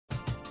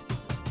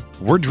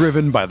We're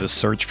driven by the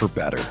search for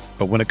better.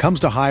 But when it comes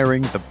to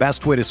hiring, the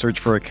best way to search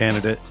for a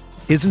candidate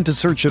isn't to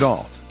search at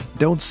all.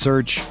 Don't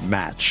search,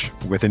 match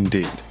with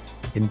Indeed.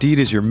 Indeed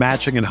is your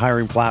matching and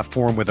hiring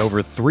platform with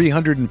over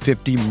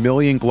 350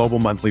 million global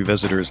monthly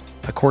visitors,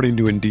 according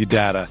to Indeed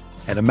data,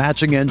 and a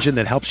matching engine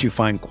that helps you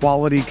find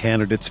quality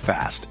candidates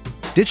fast.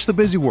 Ditch the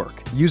busy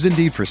work. Use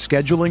Indeed for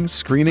scheduling,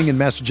 screening, and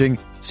messaging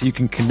so you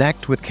can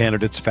connect with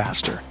candidates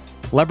faster.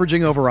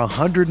 Leveraging over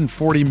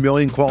 140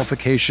 million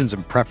qualifications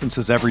and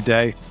preferences every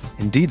day,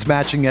 Indeed's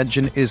matching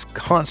engine is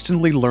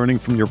constantly learning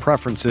from your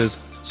preferences,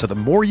 so the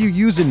more you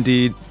use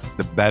Indeed,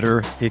 the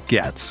better it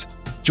gets.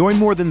 Join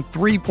more than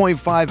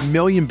 3.5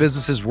 million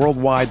businesses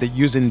worldwide that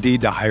use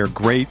Indeed to hire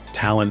great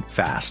talent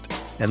fast.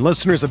 And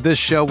listeners of this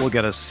show will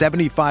get a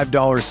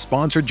 $75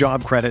 sponsored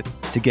job credit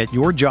to get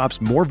your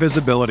jobs more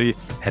visibility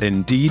at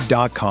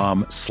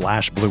Indeed.com/Blue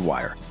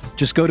Wire.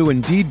 Just go to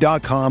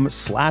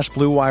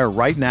Indeed.com/Blue Wire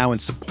right now and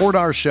support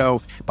our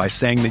show by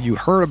saying that you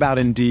heard about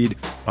Indeed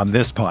on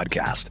this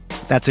podcast.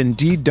 That's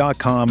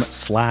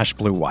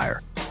Indeed.com/Blue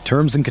Wire.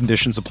 Terms and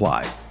conditions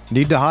apply.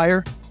 Need to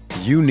hire?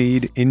 You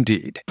need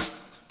Indeed.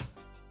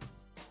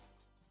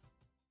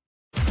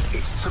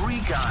 It's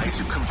three guys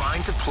who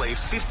combined to play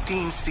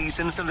 15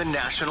 seasons in the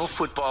National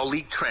Football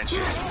League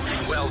trenches.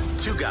 Well,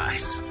 two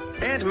guys.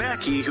 And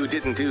Mackey, who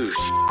didn't do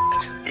shit.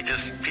 He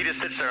just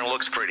sits there and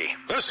looks pretty.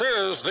 This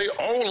is the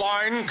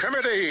O-Line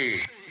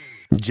Committee.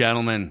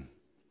 Gentlemen,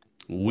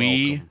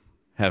 we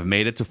have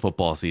made it to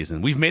football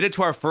season. We've made it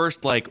to our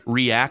first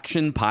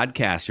reaction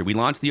podcast here. We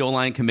launched the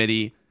O-Line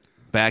Committee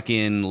back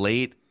in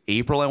late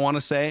April, I want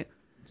to say.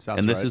 Sounds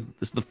and this right.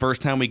 is the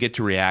first time we get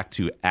to react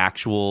to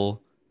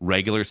actual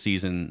regular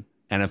season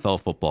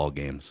NFL football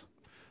games.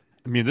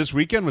 I mean, this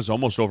weekend was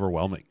almost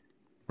overwhelming,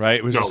 right?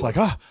 It was just like,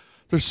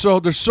 there's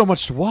so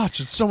much to watch.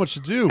 It's so much to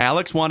do.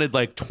 Alex wanted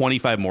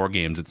 25 more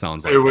games, it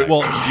sounds like.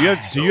 Well, do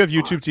you have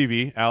YouTube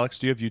TV? Alex,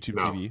 do you have YouTube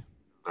TV?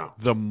 No.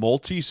 The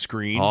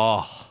multi-screen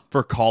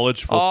for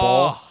college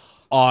football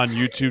on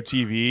YouTube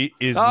TV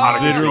is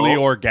literally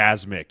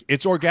orgasmic.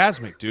 It's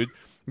orgasmic, dude.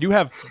 You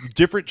have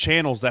different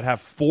channels that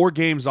have 4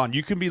 games on.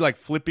 You can be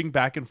flipping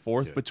back and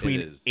forth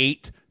between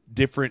 8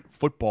 different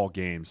football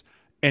games.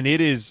 And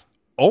it is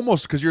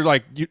almost because you're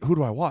like, who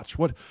do I watch?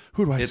 Who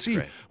do I see?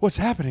 Great. What's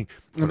happening?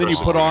 And then you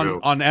put on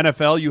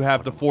NFL, you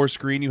have the 4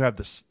 screen, you have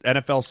the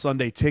NFL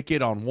Sunday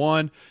Ticket on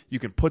one. You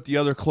can put the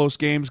other close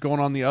games going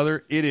on the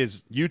other. It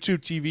is YouTube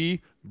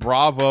TV.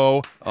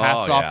 Bravo.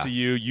 Hats off to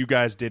you. You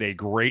guys did a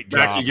great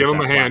job. Becky, give him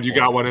a hand. You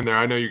got one in there.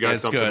 I know you got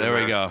something. Good. There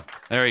we go.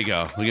 There you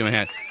go. We give him a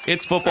hand.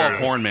 It's football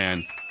porn,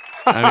 man.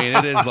 I mean,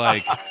 it is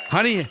like,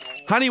 honey,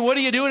 what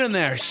are you doing in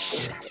there?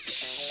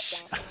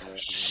 Shh.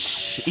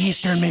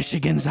 Eastern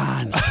Michigan's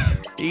on.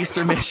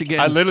 Eastern Michigan.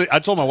 I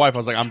told my wife, I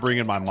was like, I'm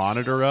bringing my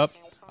monitor up.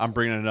 I'm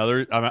bringing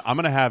another. I'm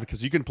going to have,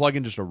 because you can plug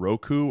in just a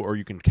Roku or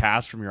you can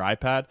cast from your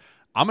iPad.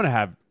 I'm going to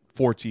have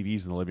 4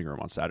 TVs in the living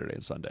room on Saturday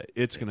and Sunday.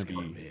 It's going to be,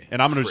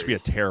 and I'm going to just be a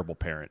terrible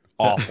parent,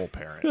 awful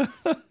parent.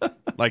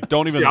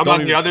 Don't even. I'm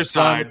on the other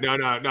side.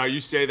 No. You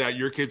say that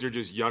your kids are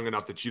just young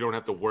enough that you don't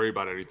have to worry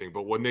about anything.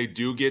 But when they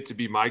do get to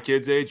be my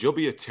kids' age, you'll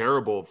be a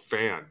terrible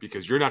fan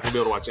because you're not going to be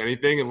able to watch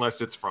anything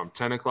unless it's from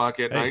 10 o'clock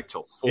at night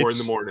till 4 in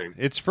the morning.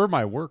 It's for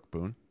my work,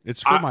 Boone.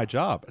 It's for my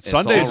job.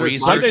 Sundays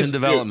and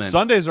development.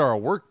 Sundays are a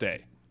work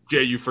day.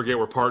 Jay, you forget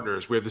we're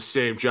partners. We have the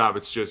same job.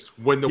 It's just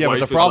when the wife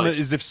but the problem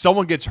is if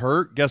someone gets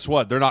hurt, guess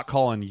what? They're not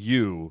calling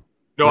you.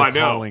 No, They're I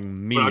know.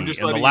 Calling me. And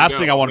the last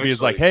thing I want to be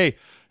is like, hey,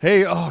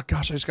 oh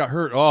gosh, I just got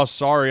hurt. Oh,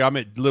 sorry, I'm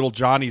at little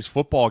Johnny's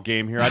football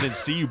game here. I didn't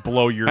see you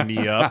blow your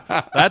knee up.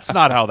 That's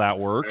not how that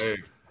works. Hey,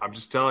 I'm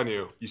just telling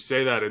you. You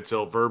say that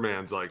until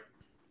Verman's like,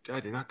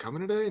 Dad, you're not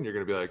coming today? And you're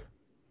going to be like,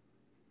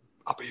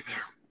 I'll be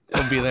there.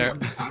 I'll be there.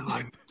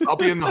 I'll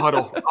be in the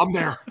huddle. I'm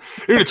there.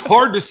 Dude, it's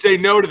hard to say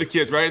no to the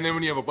kids, right? And then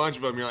when you have a bunch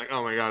of them, you're like,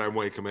 oh, my God, I'm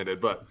way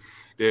committed. But,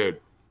 dude,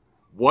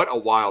 what a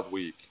wild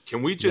week.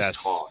 Can we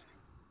just talk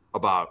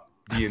about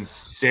the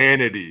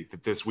insanity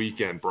that this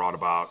weekend brought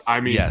about?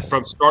 I mean,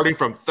 starting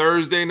from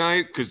Thursday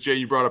night, because, Jay,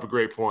 you brought up a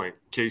great point.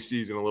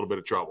 KC's in a little bit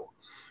of trouble,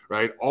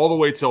 right? All the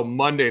way till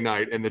Monday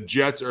night, and the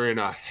Jets are in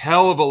a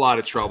hell of a lot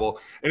of trouble.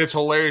 And it's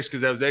hilarious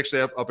because I was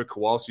actually up at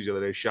Kowalski's the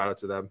other day. Shout out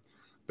to them.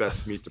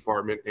 Best meat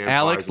department. And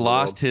Alex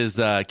lost his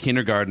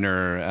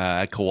kindergartner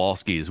at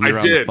Kowalski's. We were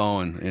on the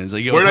phone. And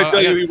he goes, where did I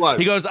tell you he was?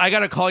 He goes, I got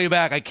to call you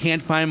back. I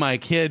can't find my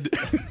kid.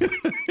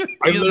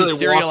 I literally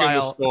walk in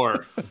the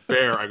store.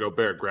 I go,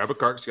 Bear, grab a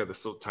cart. She's got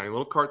this little, tiny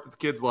little cart that the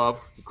kids love.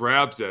 He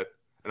grabs it.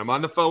 And I'm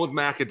on the phone with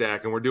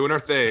Macadac, and we're doing our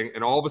thing.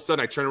 And all of a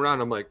sudden, I turn around,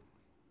 and I'm like,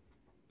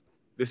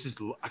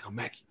 I go,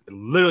 Mackie. I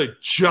literally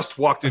just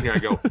walked in here. I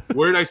go,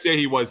 where did I say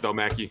he was, though,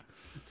 Mackie?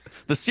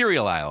 The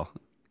cereal aisle.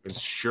 And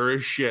sure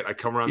as shit, I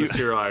come around the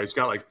cereal aisle. He's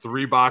got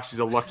 3 boxes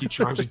of Lucky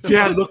Charms. Like,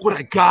 Dad, look what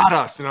I got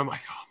us. And I'm like,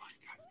 oh, my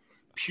God.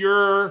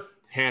 Pure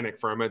panic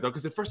for a minute, though,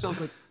 because at first I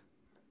was like,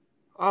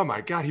 oh,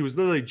 my God, he was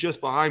literally just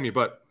behind me.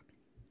 But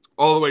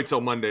all the way till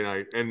Monday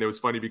night. And it was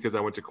funny because I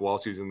went to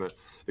Kowalski's, and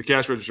the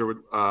cash register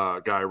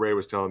guy, Ray,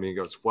 was telling me, he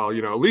goes, well,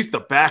 at least the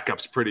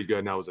backup's pretty good.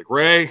 And I was like,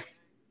 Ray,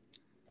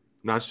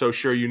 Not so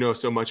sure you know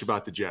so much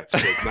about the Jets,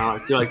 because now I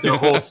feel like their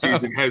whole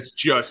season has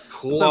just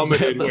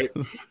plummeted.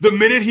 The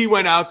minute he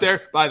went out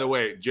there, by the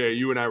way, Jay,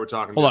 you and I were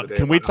talking. Hold on,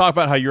 can we talk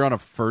about how you're on a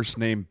first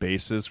name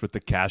basis with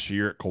the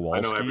cashier at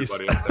Kowalski's? I know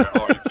everybody up there.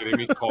 Oh, are you kidding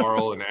me?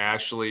 Carl and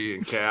Ashley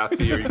and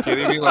Kathy. Are you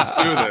kidding me? Let's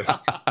do this.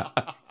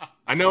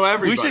 I know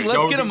everybody.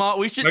 Let's get them all.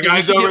 We should get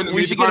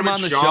them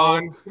on the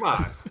Sean. show. Come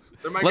on.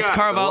 Let's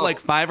carve out like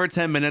 5 or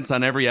 10 minutes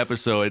on every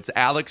episode. It's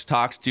Alex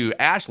talks to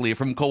Ashley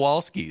from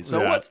Kowalski. So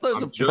what's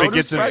those?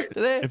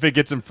 If it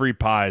gets him free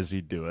pies,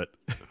 he'd do it.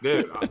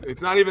 Dude,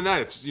 it's not even that.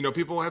 It's just,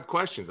 people have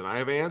questions and I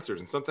have answers,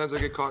 and sometimes I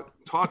get caught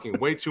talking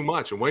way too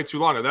much and way too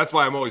long, and that's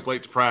why I'm always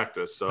late to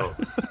practice. So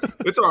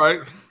it's all right.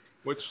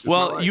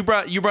 Well, you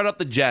brought up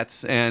the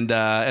Jets, and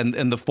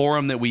the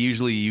forum that we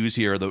usually use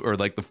here,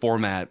 the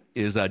format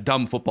is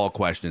dumb football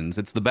questions.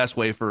 It's the best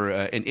way for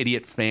an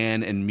idiot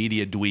fan and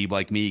media dweeb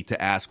like me to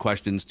ask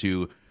questions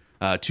to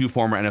two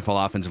former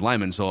NFL offensive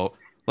linemen. So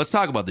let's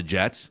talk about the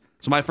Jets.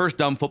 So my first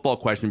dumb football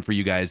question for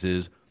you guys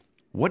is,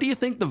 what do you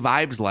think the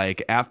vibe's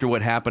like after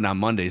what happened on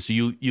Monday? So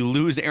you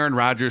lose Aaron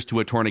Rodgers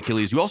to a torn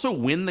Achilles. You also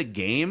win the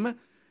game.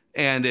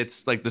 And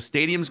it's like the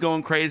stadium's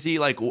going crazy.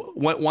 Like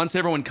once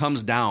everyone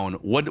comes down,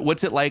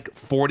 what's it like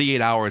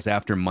 48 hours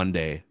after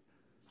Monday?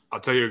 I'll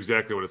tell you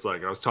exactly what it's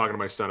like. I was talking to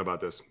my son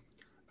about this.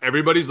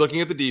 Everybody's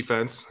looking at the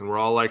defense, and we're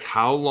all like,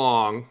 how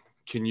long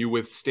can you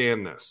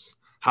withstand this?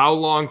 How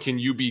long can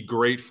you be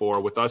great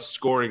for with us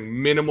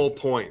scoring minimal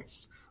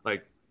points?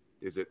 Like,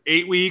 is it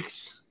 8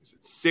 weeks? Is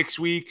it 6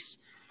 weeks?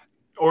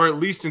 Or at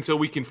least until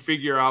we can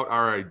figure out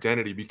our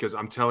identity, because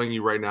I'm telling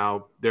you right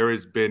now, there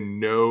has been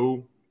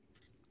no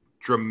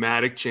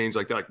dramatic change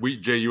like that.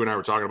 Like Jay, you and I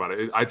were talking about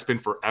it. It's been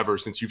forever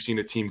since you've seen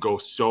a team go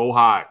so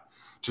high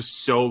to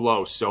so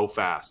low so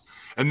fast.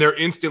 And they're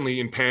instantly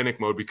in panic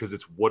mode because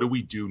it's, what do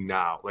we do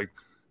now? Like,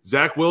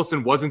 Zach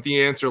Wilson wasn't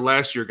the answer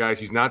last year, guys.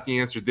 He's not the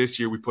answer this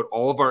year. We put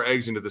all of our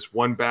eggs into this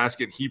one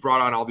basket. He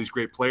brought on all these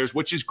great players,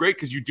 which is great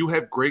because you do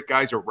have great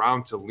guys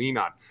around to lean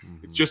on.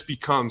 Mm-hmm. It just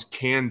becomes,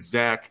 can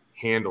Zach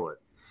handle it?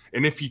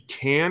 And if he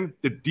can,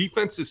 the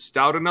defense is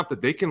stout enough that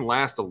they can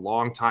last a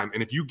long time.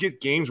 And if you get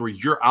games where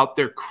you're out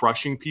there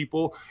crushing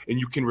people and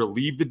you can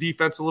relieve the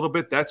defense a little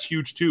bit, that's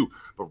huge too.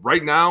 But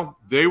right now,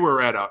 they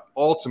were at an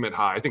ultimate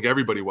high. I think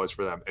everybody was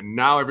for them. And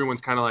now everyone's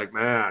kind of like,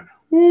 man,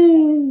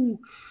 woo,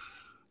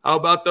 how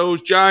about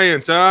those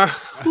Giants, huh?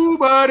 Woo,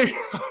 buddy.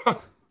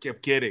 I'm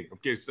kidding.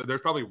 So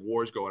there's probably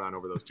wars going on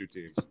over those two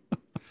teams.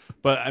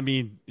 But I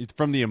mean,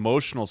 from the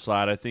emotional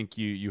side, I think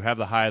you have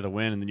the high of the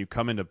win, and then you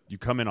come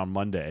in on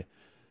Monday.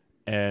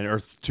 Or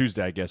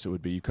Tuesday, I guess it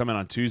would be. You come in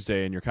on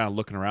Tuesday and you're kind of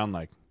looking around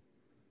like,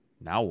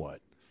 now what?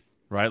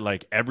 Right?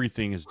 Like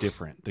everything is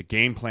different. The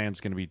game plan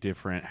is going to be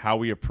different. How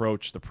we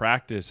approach the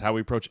practice, how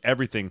we approach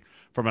everything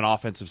from an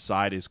offensive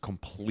side is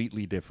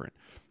completely different.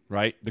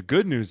 Right? The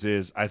good news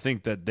is I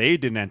think that they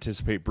didn't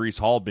anticipate Breece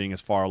Hall being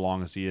as far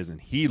along as he is, and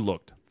he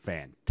looked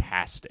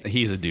fantastic.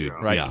 He's a dude.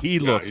 Right? Yeah. He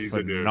looked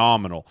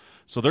phenomenal.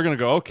 So they're going to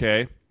go,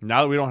 okay,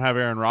 now that we don't have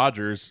Aaron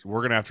Rodgers, we're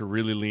going to have to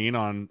really lean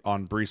on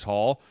Breece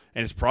Hall.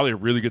 And it's probably a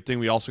really good thing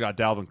we also got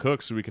Dalvin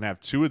Cook, so we can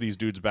have two of these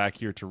dudes back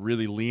here to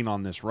really lean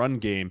on this run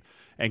game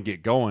and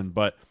get going.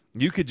 But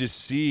you could just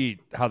see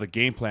how the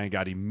game plan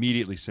got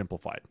immediately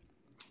simplified.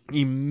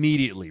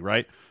 Immediately,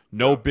 right?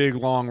 No big,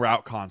 long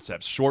route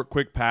concepts, short,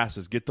 quick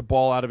passes, get the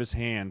ball out of his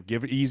hand,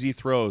 give easy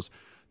throws.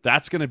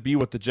 That's going to be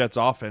what the Jets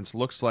offense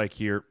looks like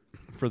here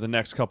for the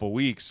next couple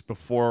weeks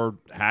before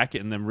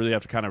Hackett and them really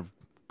have to kind of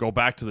go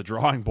back to the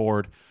drawing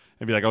board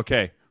and be like,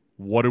 okay,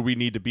 what do we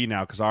need to be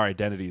now? Because our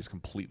identity is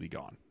completely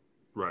gone.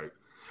 Right.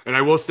 And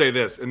I will say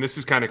this, and this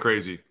is kind of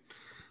crazy.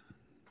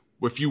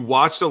 If you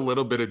watched a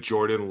little bit of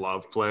Jordan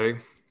Love play,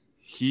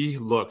 he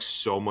looks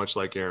so much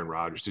like Aaron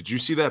Rodgers. Did you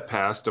see that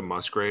pass to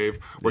Musgrave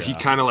where he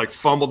kind of like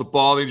fumbled the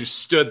ball and he just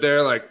stood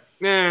there like,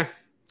 nah,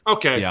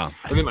 okay. Yeah.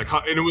 And then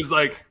and it was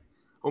like,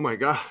 oh my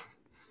God.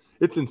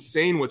 It's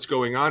insane what's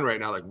going on right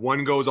now. Like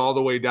one goes all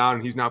the way down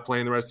and he's not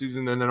playing the rest of the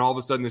season. And then all of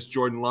a sudden this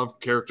Jordan Love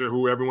character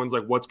who everyone's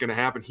like, what's going to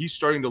happen? He's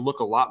starting to look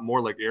a lot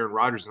more like Aaron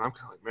Rodgers. And I'm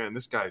kind of like, man,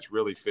 this guy's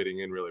really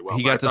fitting in really well.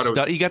 He got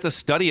to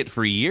study it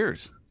for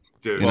years.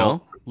 Dude,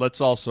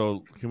 let's also,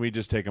 can we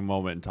just take a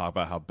moment and talk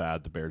about how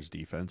bad the Bears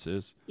defense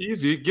is?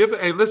 Easy.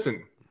 Hey,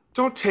 listen,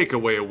 don't take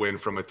away a win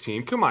from a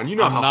team. Come on. You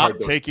know how hard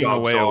those taking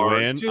away a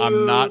win. Dude.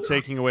 I'm not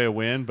taking away a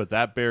win, but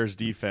that Bears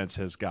defense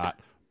has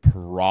got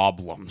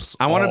problems.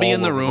 I want to be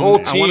in the room.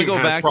 I want to go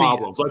back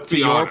to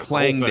your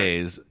playing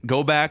days.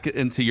 Go back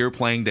into your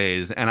playing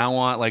days, and I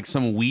want like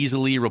some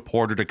Weasley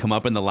reporter to come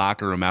up in the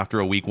locker room after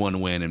a week 1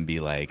 win and be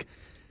like,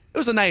 it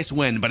was a nice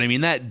win, but I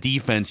mean, that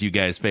defense you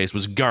guys faced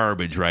was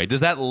garbage, right? Does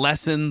that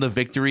lessen the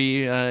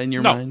victory in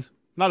your minds?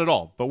 Not at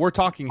all. But we're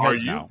talking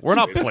heads now. We're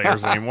not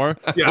players anymore.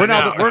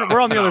 We're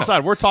on the other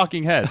side. We're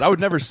talking heads. I would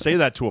never say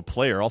that to a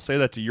player. I'll say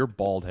that to your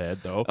bald head,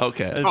 though.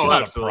 Okay. It's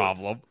not absolutely a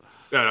problem.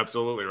 Yeah,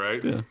 absolutely,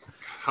 right? Yeah.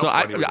 So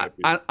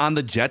I on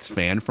the Jets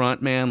fan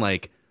front, man,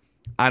 like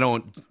I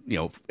don't,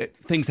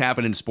 things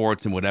happen in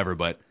sports and whatever,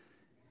 but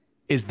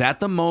is that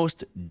the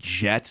most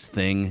Jets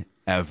thing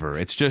ever.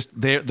 It's just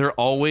they're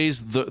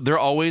always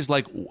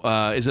like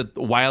is it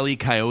Wile E.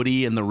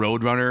 Coyote and the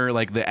Roadrunner,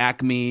 like the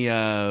Acme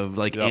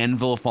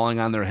anvil falling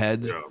on their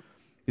heads. Yeah.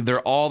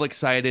 They're all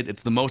excited.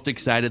 It's the most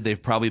excited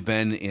they've probably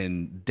been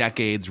in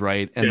decades,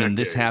 right? And then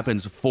this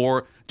happens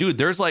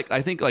there's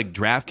I think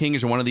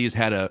DraftKings or one of these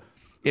had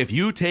if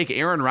you take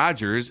Aaron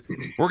Rodgers,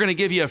 we're going to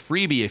give you a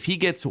freebie. If he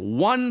gets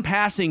 1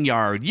 passing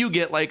yard, you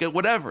get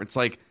whatever. It's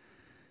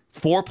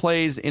 4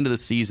 plays into the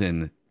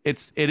season.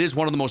 It is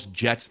one of the most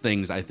Jets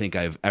things I think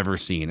I've ever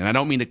seen. And I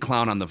don't mean to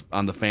clown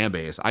on the fan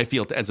base. I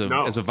feel as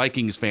a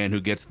Vikings fan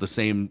who gets the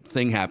same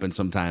thing happen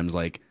sometimes,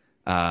 I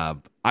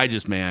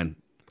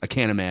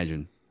can't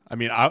imagine. I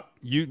mean,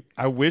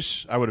 I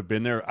wish I would have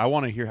been there. I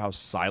want to hear how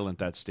silent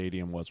that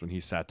stadium was when he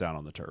sat down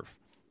on the turf.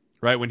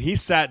 Right? When he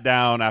sat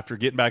down after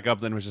getting back up,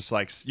 then it was just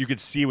you could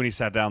see when he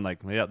sat down,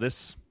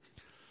 this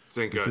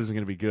isn't going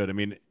to be good. I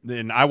mean,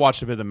 and I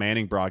watched a bit of the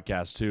Manning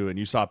broadcast too, and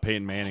you saw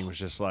Peyton Manning was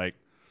just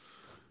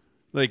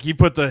he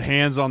put the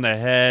hands on the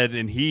head,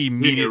 and he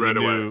immediately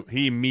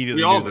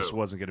knew this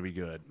wasn't going to be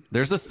good.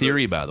 There's a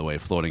theory, by the way,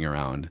 floating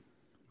around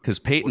because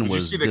Peyton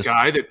was. Did you see the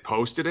guy that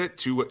posted it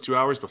 2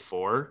 hours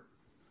before?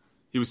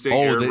 He was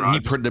saying he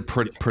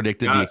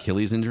predicted the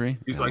Achilles injury.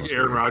 He's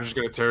Aaron Rodgers is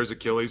going to tear his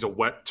Achilles, a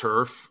wet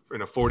turf,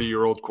 and a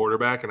 40-year-old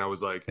quarterback. And I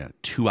was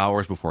 2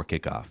 hours before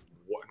kickoff.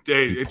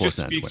 It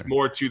just speaks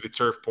more to the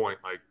turf point.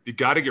 You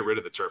got to get rid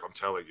of the turf. I'm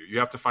telling you, you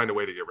have to find a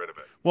way to get rid of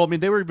it. Well, I mean,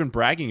 they were even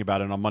bragging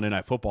about it on Monday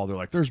Night Football.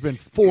 They're there's been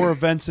 4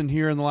 events in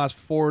here in the last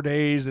 4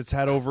 days. It's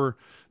had over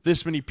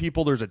this many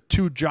people. There's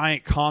 2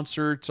 giant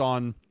concerts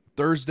on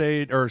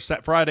Thursday or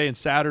Friday and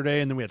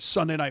Saturday, and then we had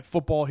Sunday Night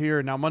Football here,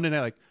 and now Monday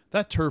night.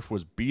 That turf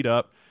was beat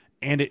up,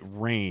 and it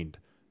rained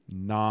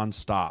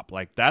nonstop.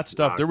 That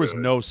stuff, there was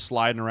no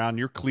sliding around.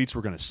 Your cleats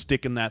were going to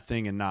stick in that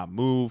thing and not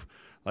move.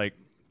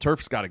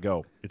 Turf's got to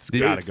go. It's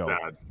got to go.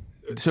 Bad.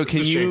 So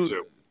can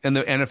you – and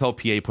the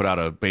NFLPA put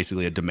out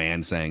basically a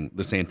demand saying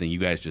the same thing you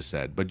guys just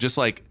said. But just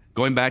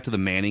going back to the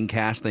Manning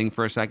cast thing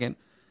for a second,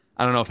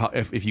 I don't know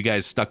if you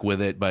guys stuck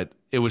with it, but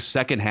it was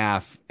second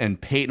half,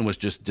 and Peyton was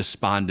just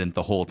despondent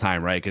the whole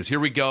time, right? Because here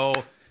we go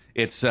 –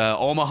 it's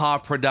Omaha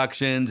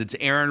Productions. It's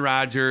Aaron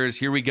Rodgers.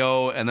 Here we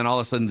go. And then all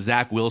of a sudden,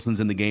 Zach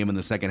Wilson's in the game in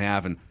the second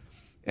half.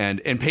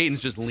 And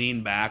Peyton's just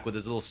leaned back with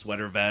his little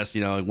sweater vest.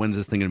 When's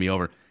this thing going to be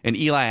over? And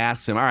Eli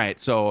asks him, all right,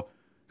 so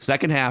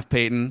second half,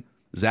 Peyton,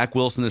 Zach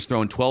Wilson has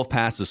thrown 12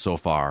 passes so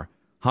far.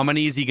 How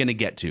many is he going to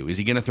get to? Is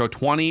he going to throw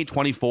 20,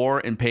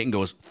 24? And Peyton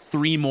goes,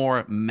 3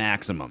 more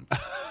maximum.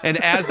 And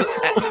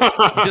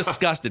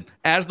disgusted,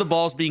 as the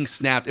ball's being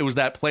snapped, it was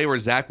that play where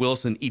Zach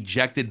Wilson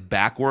ejected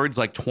backwards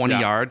 20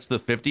 yards to the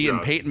 50.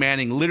 And Peyton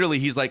Manning, literally,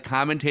 he's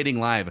commentating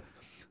live.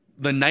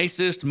 The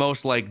nicest,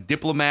 most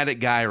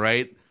diplomatic guy,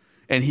 right?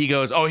 And he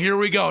goes, oh, here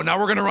we go. Now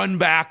we're going to run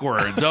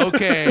backwards.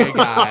 Okay,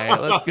 guy,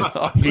 let's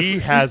go.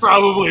 He's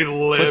probably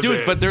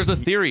living. But there's a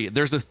theory.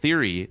 There's a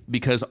theory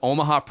because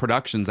Omaha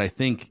Productions, I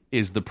think,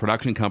 is the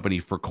production company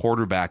for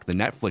Quarterback, the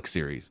Netflix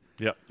series.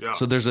 Yep. Yeah.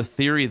 So there's a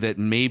theory that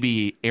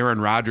maybe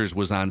Aaron Rodgers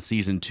was on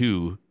season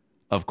 2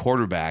 of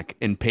Quarterback,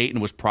 and Peyton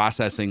was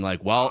processing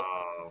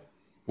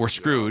we're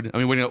screwed. Yeah. I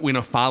mean, we're going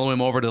to follow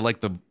him over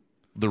to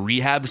the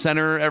rehab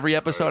center every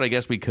episode. I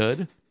guess we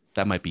could.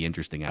 That might be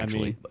interesting,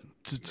 actually. I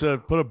mean, to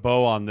put a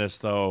bow on this,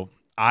 though,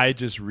 I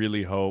just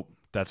really hope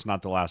that's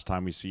not the last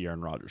time we see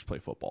Aaron Rodgers play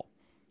football.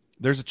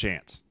 There's a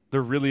chance.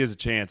 There really is a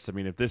chance. I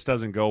mean, if this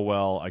doesn't go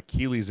well,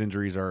 Achilles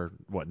injuries are,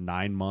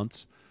 9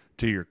 months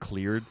till you're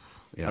cleared?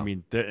 Yeah. I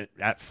mean,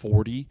 at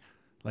 40,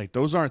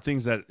 those aren't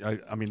things that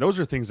those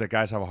are things that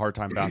guys have a hard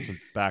time bouncing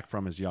back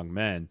from as young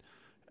men.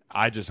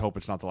 I just hope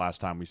it's not the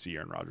last time we see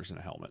Aaron Rodgers in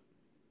a helmet.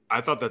 I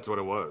thought that's what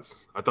it was.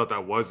 I thought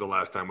that was the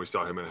last time we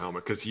saw him in a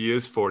helmet because he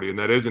is 40, and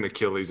that is an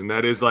Achilles. And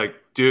that is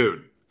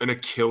dude, an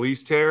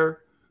Achilles tear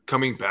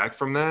coming back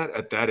from that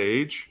at that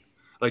age,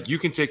 you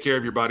can take care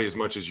of your body as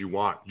much as you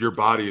want. Your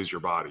body is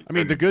your body. I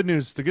mean, the good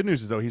news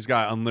is, though, he's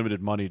got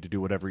unlimited money to do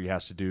whatever he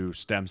has to do,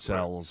 stem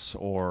cells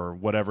or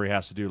whatever he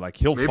has to do.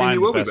 He'll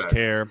find the best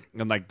care.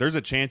 And, there's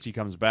a chance he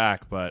comes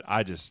back, but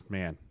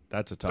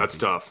that's a tough. That's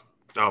tough.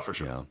 Oh, for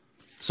sure. Yeah.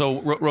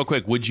 So, real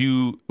quick,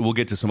 we'll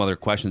get to some other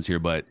questions here,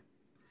 but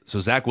so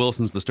Zach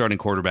Wilson's the starting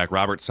quarterback.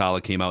 Robert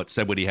Saleh came out,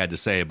 said what he had to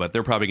say, but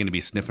they're probably going to be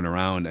sniffing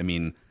around. I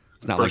mean,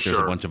 it's not there's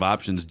a bunch of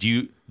options. Do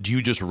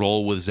you just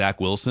roll with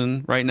Zach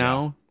Wilson right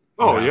now?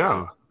 Oh,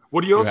 yeah.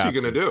 What else are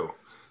you going to do?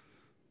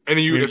 And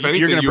if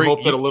anything, you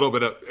hope that a little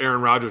bit of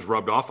Aaron Rodgers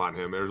rubbed off on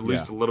him, or at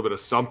least a little bit of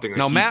something.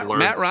 Now, Matt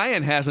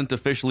Ryan hasn't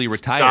officially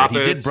retired.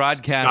 He did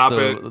broadcast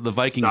the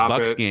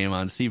Vikings-Bucks game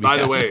on CBS. By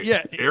the way,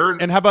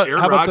 Aaron. And how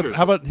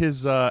about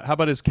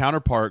his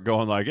counterpart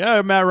going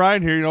Matt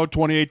Ryan here,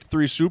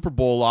 28-3 Super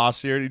Bowl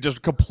loss here. And he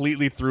just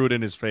completely threw it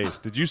in his face.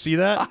 Did you see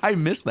that? I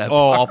missed that.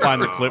 Oh, I'll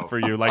find the clip for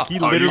you. He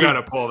literally, you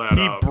gotta pull that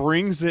up.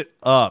 Brings it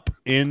up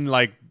in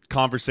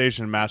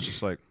conversation. Matt's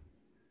just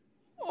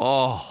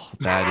oh,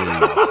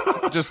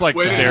 that is just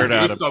stared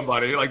at him.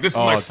 Somebody this is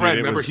my friend.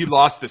 Remember, he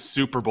lost the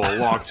Super Bowl a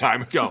long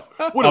time ago.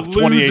 What a up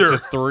loser!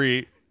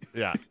 28-3.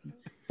 Yeah.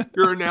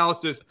 Your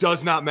analysis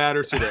does not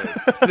matter today.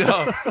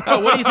 No.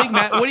 What do you think,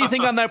 Matt? What do you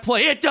think on that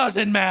play? It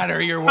doesn't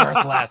matter. You're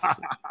worthless.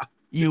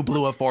 You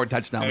blew a 4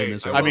 touchdown in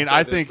this. I mean,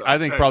 I think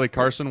probably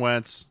Carson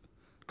Wentz.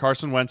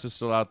 Carson Wentz is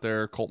still out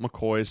there. Colt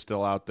McCoy is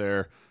still out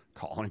there.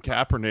 Colin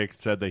Kaepernick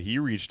said that he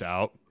reached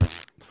out.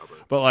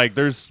 But like,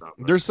 there's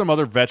some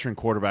other veteran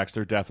quarterbacks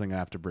they're definitely gonna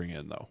have to bring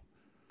in though.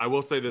 I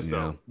will say this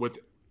though,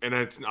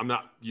 I'm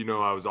not.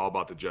 I was all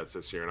about the Jets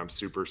this year, and I'm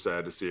super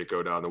sad to see it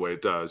go down the way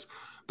it does.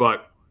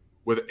 But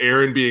with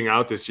Aaron being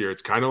out this year,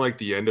 it's kind of like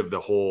the end of the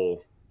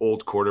whole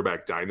old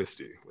quarterback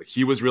dynasty. Like,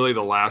 he was really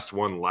the last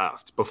one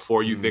left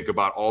before you think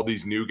about all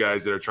these new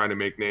guys that are trying to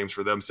make names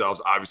for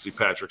themselves. Obviously,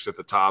 Patrick's at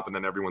the top, and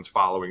then everyone's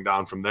following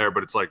down from there.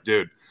 But it's like,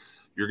 dude,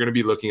 you're going to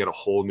be looking at a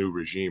whole new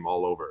regime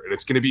all over, and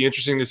it's going to be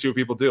interesting to see what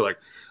people do. Like,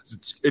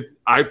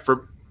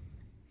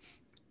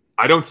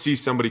 I don't see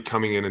somebody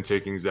coming in and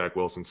taking Zach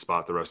Wilson's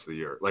spot the rest of the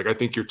year. Like, I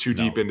think you're too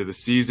deep into the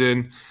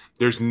season.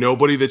 There's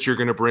nobody that you're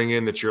going to bring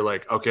in that you're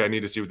like, okay, I need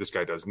to see what this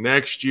guy does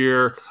next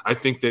year. I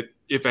think that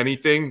if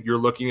anything, you're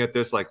looking at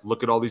this, like,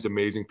 look at all these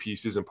amazing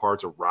pieces and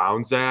parts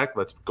around Zach.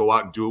 Let's go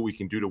out and do what we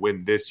can do to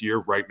win this year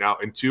right now.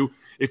 And two,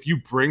 if you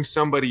bring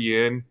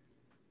somebody in,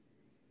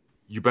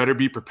 you better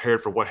be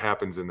prepared for what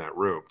happens in that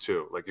room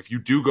too. Like, if you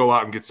do go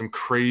out and get some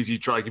crazy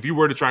like if you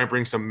were to try and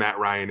bring some Matt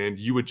Ryan in,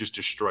 you would just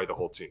destroy the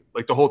whole team.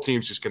 Like, the whole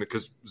team's just going to,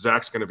 because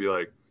Zach's going to be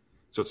like,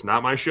 so it's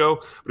not my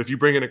show. But if you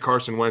bring in a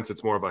Carson Wentz,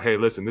 it's more of a, hey,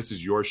 listen, this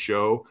is your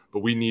show, but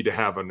we need to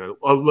have a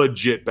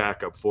legit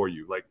backup for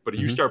you. Like, but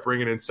if you start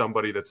bringing in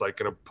somebody that's like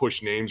going to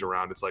push names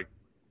around, it's like,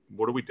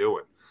 what are we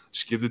doing?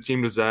 Just give the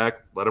team to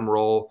Zach, let him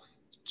roll.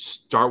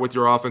 Start with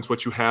your offense,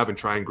 what you have, and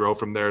try and grow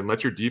from there, and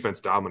let your defense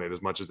dominate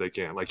as much as they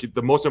can. Like,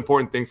 the most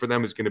important thing for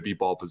them is going to be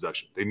ball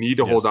possession. They need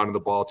to hold on to the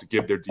ball to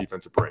give their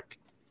defense a break.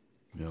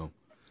 Yeah.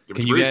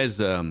 Can you guys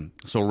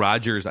so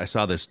Rodgers, I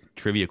saw this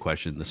trivia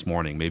question this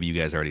morning. Maybe you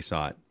guys already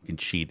saw it. You can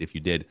cheat if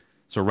you did.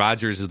 So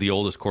Rodgers is the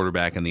oldest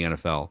quarterback in the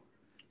NFL.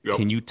 Yep.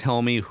 Can you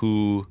tell me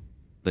who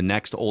the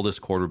next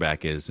oldest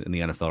quarterback is in the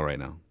NFL right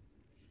now?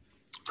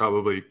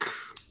 Probably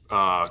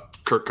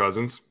Kirk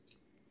Cousins.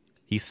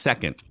 He's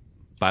second.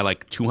 By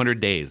like 200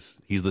 days,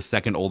 he's the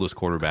second oldest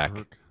quarterback.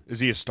 Is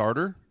he a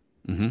starter?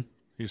 Mm-hmm.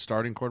 He's a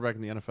starting quarterback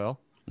in the NFL?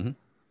 Mm-hmm.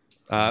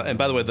 And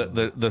by the way,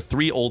 the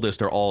 3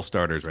 oldest are all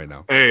starters right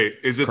now. Hey,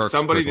 is it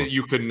somebody that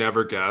you could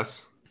never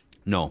guess?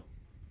 No.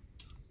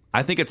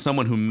 I think it's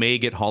someone who may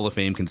get Hall of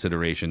Fame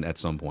consideration at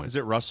some point. Is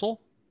it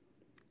Russell?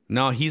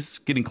 No, he's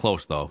getting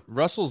close, though.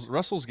 Russell's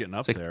getting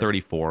up it's like there.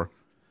 34.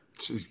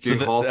 He's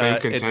getting Hall of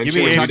Fame contention. Give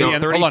me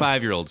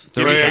 35-years.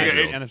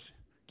 35-year-olds.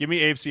 Give me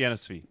AFC,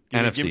 NFC.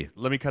 NFC.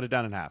 Let me cut it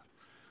down in half.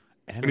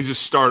 And he's a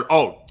start.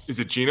 Oh,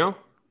 is it Geno?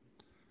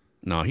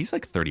 No, he's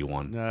like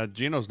 31.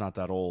 Geno's not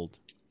that old.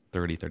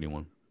 30,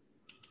 31.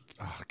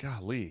 Oh,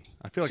 golly.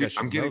 I feel like I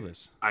should know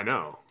this. I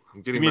know.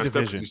 I'm getting messed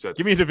up.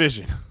 Give me a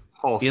division.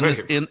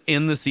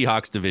 In the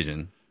Seahawks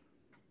division.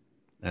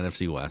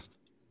 NFC West.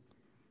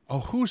 Oh,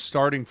 who's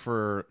starting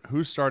for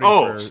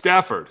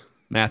Stafford.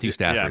 Matthew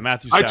Stafford. Yeah,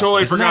 Matthew Stafford. I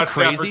totally forgot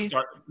crazy?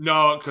 Stafford.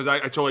 No, because I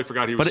totally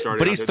forgot he was starting.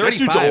 But he's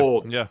 35. That dude's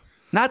old. Yeah.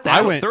 Not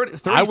that.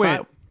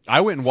 35.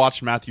 I went and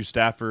watched Matthew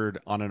Stafford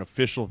on an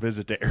official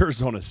visit to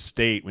Arizona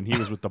State when he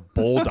was with the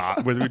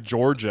Bulldogs with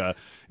Georgia.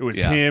 It was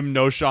him,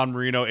 Noshawn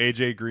Marino,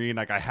 AJ Green.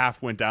 Like, I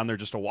half went down there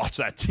just to watch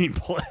that team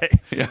play.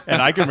 Yeah.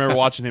 And I can remember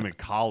watching him in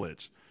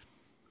college.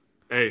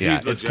 Hey,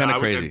 it's kind of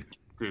crazy.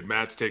 Dude,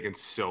 Matt's taken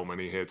so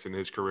many hits in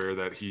his career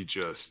that he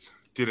just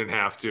didn't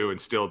have to and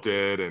still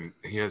did, and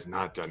he has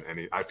not done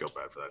any. I feel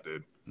bad for that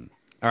dude.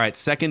 All right,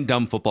 second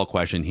dumb football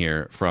question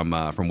here from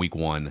week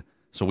 1.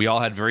 So we all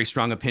had very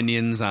strong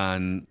opinions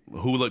on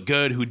who looked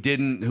good, who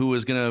didn't, who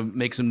was going to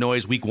make some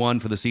noise week 1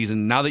 for the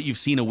season. Now that you've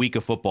seen a week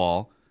of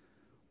football,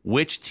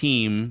 which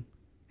team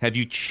have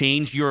you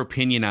changed your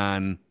opinion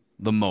on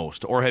the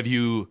most? Or have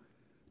you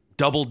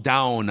doubled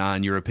down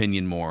on your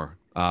opinion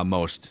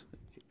most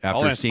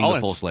after seeing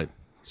the full slate?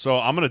 So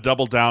I'm going to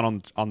double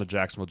down on the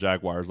Jacksonville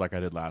Jaguars like I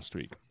did last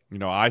week. You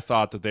know, I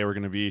thought that they were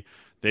going to be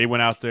 – they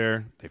went out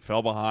there, they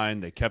fell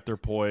behind, they kept their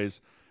poise.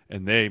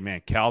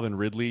 And Calvin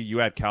Ridley,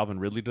 you add Calvin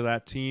Ridley to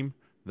that team,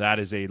 that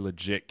is a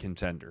legit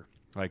contender.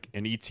 Like,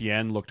 and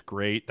ETN looked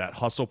great. That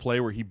hustle play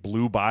where he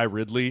blew by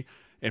Ridley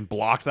and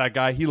blocked that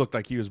guy, he looked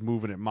like he was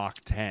moving at Mach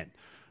 10,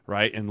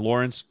 right? And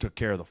Lawrence took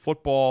care of the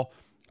football.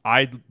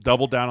 I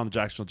doubled down on the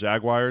Jacksonville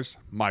Jaguars.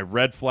 My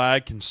red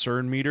flag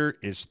concern meter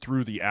is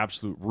through the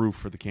absolute roof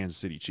for the Kansas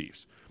City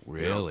Chiefs.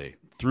 Really? You know,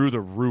 through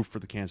the roof for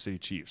the Kansas City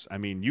Chiefs. I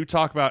mean, you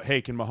talk about,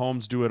 hey, can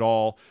Mahomes do it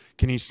all?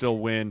 Can he still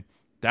win?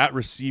 That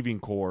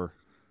receiving core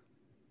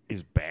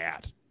is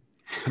bad.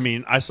 I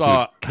mean,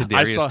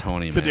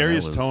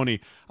 Kadarius Toney.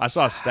 I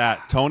saw a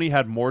stat. Toney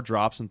had more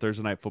drops in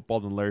Thursday Night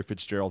Football than Larry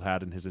Fitzgerald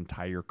had in his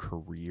entire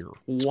career.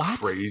 What?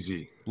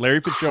 Crazy.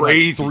 Larry Fitzgerald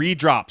had 3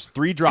 drops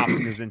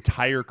in his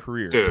entire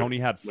career. Dude, Toney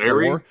had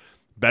 4.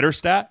 Better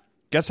stat.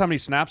 Guess how many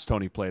snaps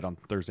Toney played on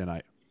Thursday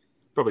night?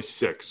 Probably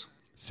 6.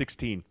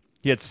 16.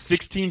 He had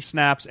 16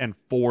 snaps and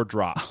 4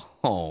 drops.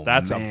 Oh,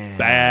 that's a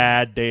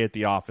bad day at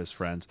the office,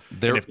 friends.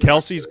 And if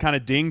Kelsey's kind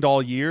of dinged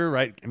all year,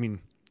 right? I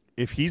mean,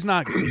 if he's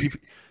not,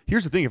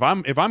 here's the thing: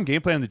 if I'm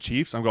game planning the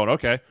Chiefs, I'm going,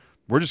 okay,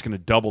 we're just going to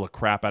double the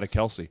crap out of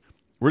Kelsey.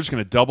 We're just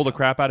going to double the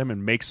crap out of him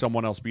and make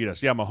someone else beat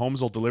us. Yeah,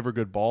 Mahomes will deliver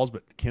good balls,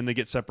 but can they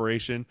get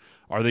separation?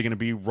 Are they going to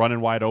be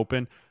running wide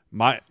open?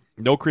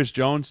 No Chris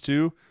Jones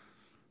too.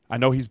 I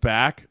know he's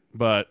back,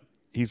 but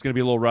he's going to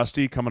be a little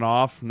rusty coming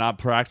off, not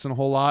practicing a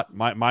whole lot.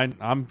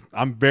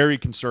 I'm very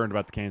concerned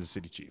about the Kansas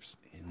City Chiefs.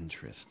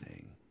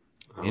 Interesting.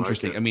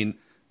 Like I mean,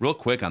 real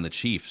quick on the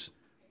Chiefs.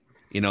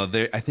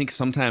 I think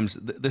sometimes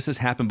this has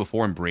happened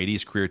before in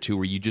Brady's career too,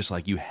 where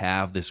you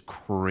have this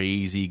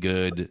crazy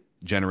good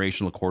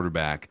generational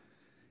quarterback,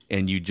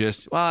 and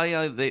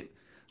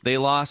they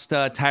lost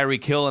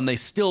Tyreek Hill and they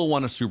still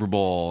won a Super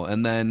Bowl,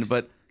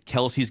 but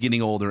Kelsey's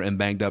getting older and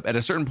banged up. At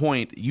a certain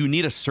point, you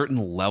need a certain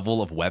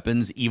level of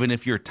weapons, even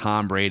if you're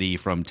Tom Brady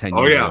from 10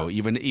 years ago,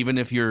 even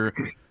if you're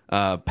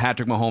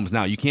Patrick Mahomes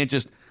now. You can't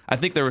just. I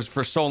think there was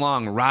for so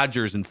long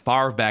Rodgers and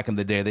Favre back in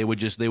the day. They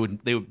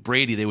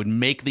would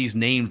make these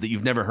names that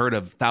you've never heard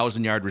of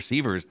 1,000-yard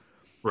receivers.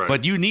 Right.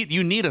 But you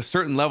need a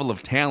certain level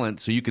of talent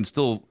so you can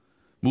still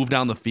move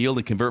down the field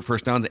and convert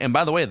first downs. And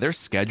by the way, their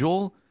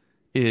schedule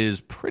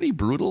is pretty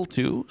brutal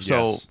too.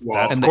 So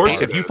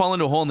yes. If you fall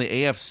into a hole in the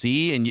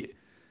AFC and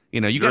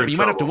you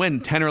might have to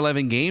win 10 or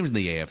 11 games in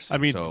the AFC. I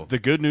mean, the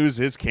good news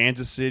is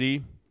Kansas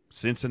City,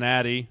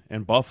 Cincinnati,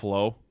 and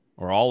Buffalo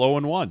are all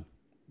 0-1.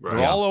 Right.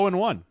 They're all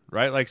 0-1,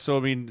 right? Like, so I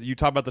mean, you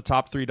talk about the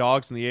top 3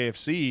 dogs in the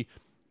AFC.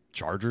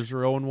 Chargers are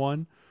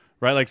 0-1,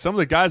 right? Like some of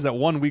the guys that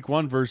won Week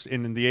 1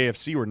 in the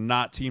AFC were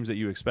not teams that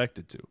you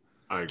expected to.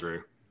 I agree,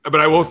 but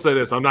I will say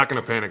this: I'm not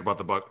going to panic about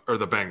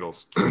the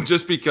Bengals,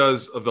 just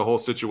because of the whole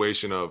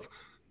situation of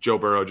Joe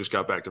Burrow just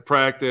got back to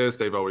practice.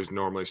 They've always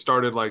normally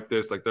started like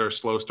this, like they're a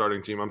slow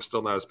starting team. I'm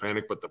still not as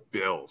panicked, but the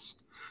Bills,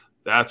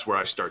 that's where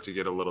I start to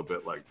get a little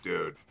bit like,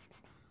 dude,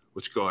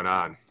 what's going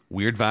on?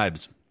 Weird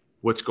vibes.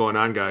 What's going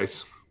on,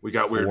 guys? We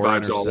got weird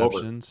vibes all over,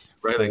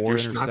 right? Like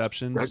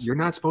you're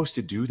not supposed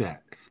to do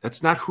that.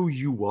 That's not who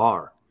you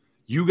are.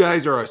 You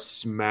guys are a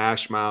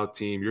smash mouth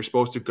team. You're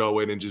supposed to go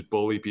in and just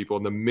bully people.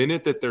 And the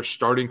minute that their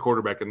starting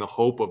quarterback in the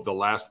hope of the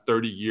last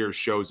 30 years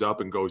shows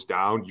up and goes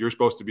down, you're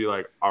supposed to be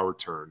like, our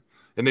turn.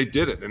 And they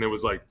did it. And it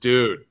was like,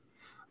 dude,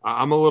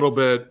 I'm a little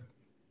bit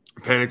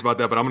panicked about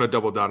that, but I'm going to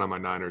double down on my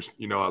Niners.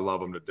 I love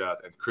them to death.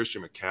 And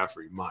Christian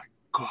McCaffrey, my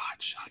God,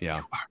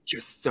 Sean,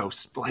 you're so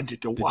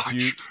splendid to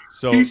watch.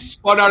 He's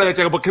spun out of that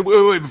tackle. But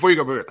wait, before you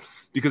go,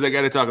 because I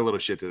got to talk a little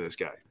shit to this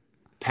guy.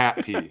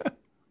 Pat P,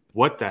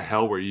 what the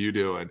hell were you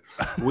doing?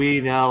 We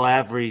know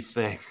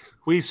everything.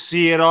 We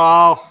see it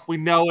all. We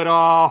know it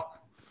all.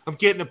 I'm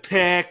getting a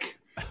pick.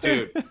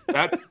 Dude,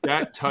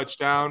 that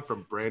touchdown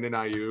from Brandon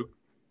Ayuk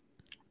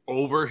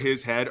over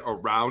his head,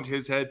 around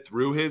his head,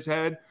 through his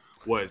head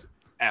was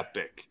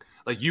epic.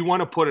 Like, you want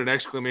to put an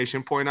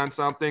exclamation point on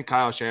something,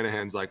 Kyle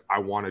Shanahan's like, I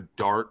want to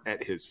dart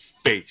at his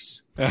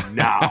face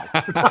now.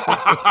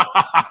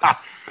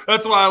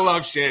 That's why I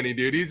love Shanny,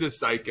 dude. He's a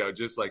psycho,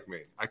 just like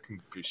me. I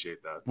can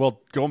appreciate that. Well,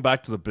 going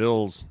back to the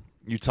Bills,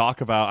 you talk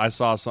about, I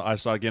saw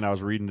again, I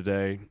was reading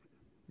today,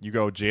 you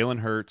go Jalen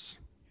Hurts,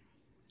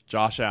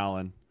 Josh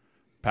Allen,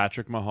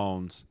 Patrick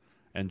Mahomes,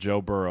 and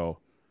Joe Burrow.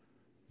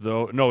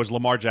 No, it was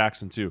Lamar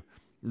Jackson too.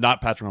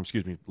 Not Patrick Mahomes,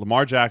 excuse me.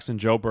 Lamar Jackson,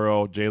 Joe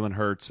Burrow, Jalen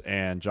Hurts,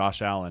 and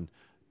Josh Allen.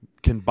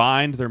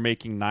 Combined, they're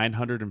making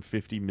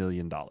 $950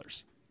 million.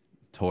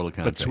 Total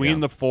contract. Between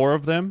the 4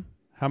 of them,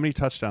 how many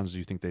touchdowns do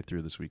you think they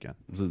threw this weekend?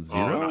 Was it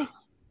 0?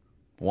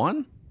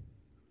 1?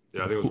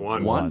 Yeah, I think it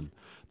was 1.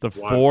 The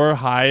 4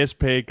 highest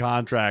paid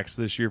contracts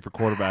this year for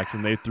quarterbacks,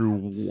 and they threw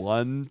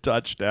 1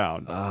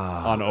 touchdown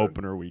on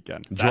opener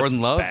weekend. Jordan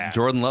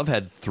Love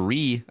had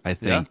 3, I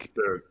think.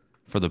 Yeah. Dude.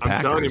 For the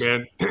Packers. I'm telling you,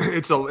 man,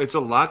 it's a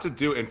lot to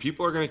do, and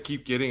people are going to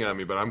keep getting on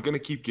me, but I'm going to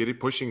keep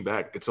pushing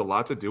back. It's a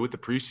lot to do with the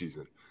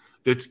preseason.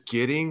 That's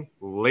getting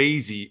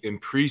lazy in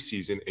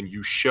preseason, and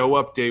you show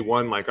up day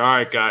one like, all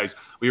right, guys,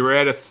 we were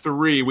at a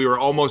 3, we were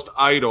almost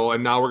idle,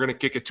 and now we're going to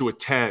kick it to a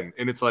 10.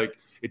 And it's like,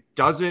 it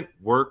doesn't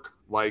work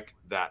like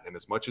that. And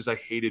as much as I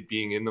hated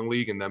being in the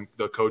league and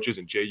the coaches,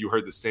 and Jay, you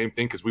heard the same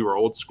thing because we were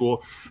old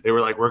school. They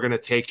were like, we're going to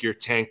take your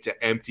tank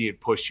to empty and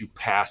push you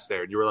past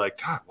there. And you were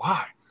like, God,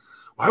 why?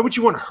 Why would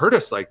you want to hurt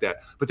us like that?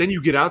 But then you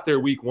get out there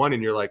week 1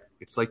 and you're like,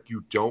 it's like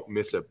you don't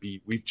miss a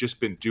beat. We've just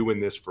been doing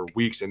this for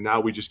weeks, and now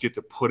we just get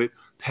to put it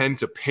pen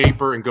to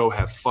paper and go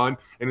have fun.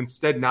 And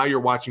instead, now you're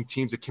watching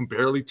teams that can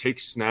barely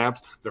take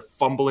snaps. They're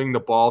fumbling the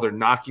ball. They're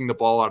knocking the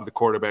ball out of the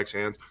quarterback's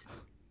hands.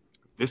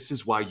 This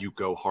is why you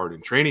go hard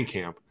in training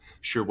camp.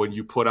 Sure, when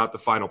you put out the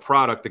final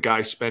product, the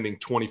guy spending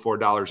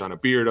 $24 on a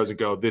beer doesn't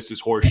go, this is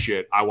horse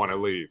shit, I want to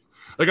leave.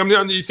 Like,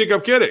 you think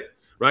I'm kidding?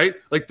 Right?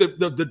 Like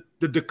the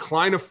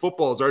decline of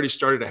football has already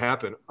started to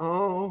happen.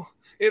 Oh,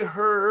 it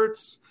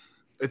hurts.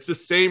 It's the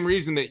same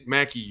reason that,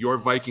 Mackie, your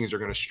Vikings are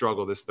going to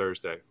struggle this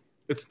Thursday.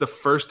 It's the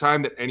first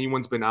time that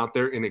anyone's been out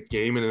there in a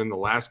game, and in the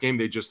last game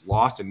they just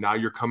lost, and now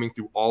you're coming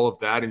through all of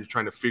that and you're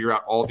trying to figure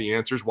out all the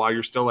answers while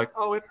you're still like,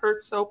 oh, it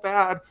hurts so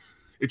bad.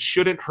 It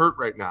shouldn't hurt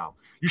right now.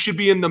 You should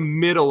be in the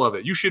middle of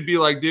it. You should be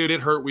like, dude, it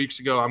hurt weeks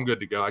ago. I'm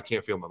good to go. I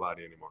can't feel my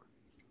body anymore.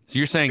 So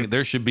you're saying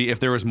there should be,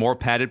 if there was more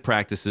padded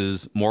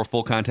practices, more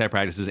full contact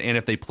practices, and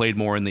if they played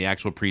more in the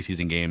actual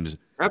preseason games,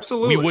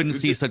 absolutely, we wouldn't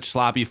see such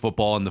sloppy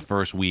football in the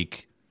first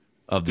week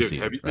of the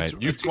season, right?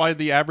 You've why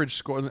the average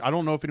score. I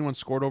don't know if anyone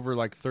scored over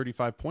like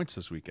 35 points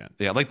this weekend.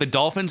 Yeah, like the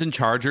Dolphins and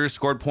Chargers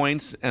scored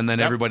points, and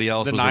then everybody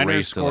else the was Niners a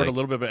race scored to a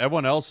little bit, but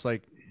everyone else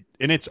and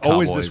it's Cowboys.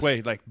 always this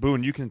way. Like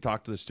Boone, you can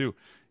talk to this too.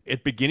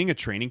 At beginning of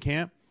training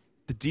camp,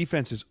 the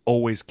defense is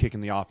always kicking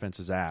the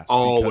offense's ass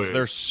because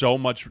there's so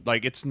much.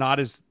 Like it's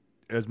not as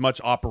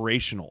much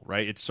operational,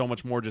 right? It's so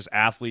much more just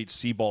athlete,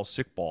 see ball,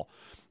 sick ball.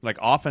 Like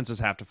offenses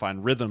have to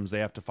find rhythms, they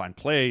have to find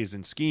plays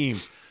and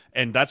schemes,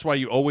 and that's why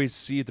you always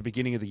see at the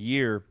beginning of the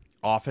year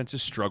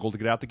offenses struggle to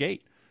get out the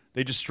gate.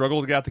 They just struggle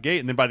to get out the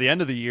gate, and then by the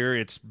end of the year,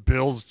 it's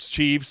Bills,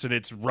 Chiefs, and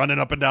it's running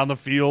up and down the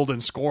field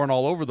and scoring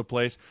all over the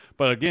place.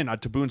 But again,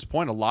 to Boone's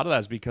point, a lot of that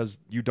is because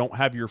you don't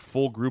have your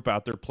full group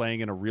out there playing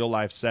in a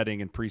real-life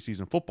setting in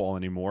preseason football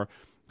anymore.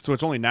 So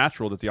it's only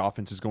natural that the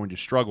offense is going to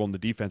struggle and the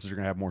defenses are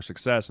going to have more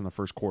success in the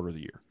first quarter of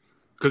the year.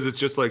 Because it's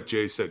just like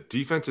Jay said,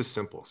 defense is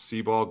simple.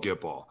 See ball, get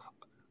ball.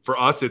 For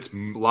us, it's a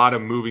lot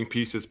of moving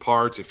pieces,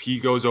 parts. If he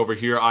goes over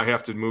here, I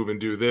have to move and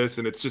do this.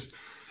 And it's just,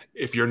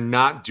 if you're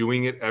not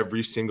doing it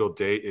every single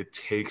day, it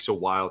takes a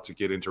while to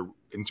get into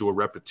a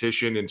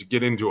repetition and to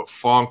get into a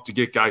funk, to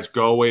get guys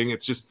going.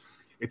 It's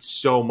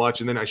so much.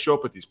 And then I show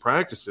up at these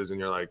practices and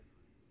you're like,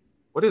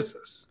 what is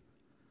this?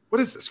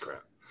 What is this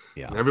crap?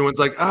 Yeah. And everyone's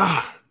like,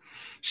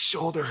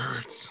 shoulder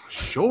hurts.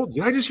 Shoulder?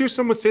 Did I just hear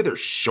someone say their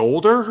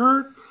shoulder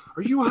hurt?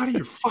 Are you out of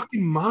your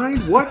fucking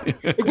mind? What?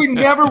 Like, we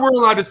never were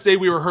allowed to say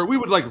we were hurt. We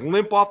would like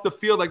limp off the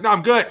field like, no,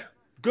 I'm good.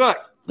 Good.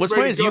 What's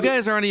funny is you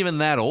guys aren't even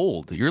that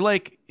old. You're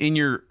like in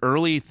your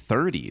early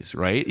 30s,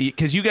 right?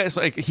 Because you guys,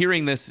 like,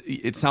 hearing this,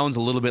 it sounds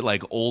a little bit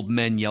like old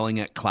men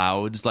yelling at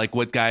clouds, like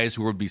what guys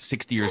who would be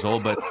 60 years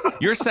old. But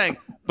you're saying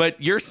the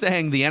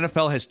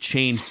NFL has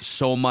changed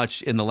so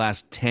much in the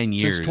last 10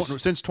 years.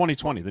 Since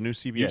 2020, the new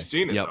CBA. You've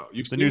seen it, Yep. though.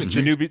 You've the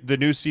seen new it. the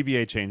new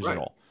CBA changed it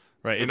all.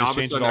 Right. And all of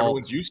a sudden,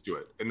 everyone's used to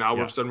it. And now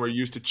all of a sudden, we're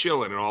used to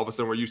chilling. And all of a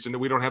sudden, we're used to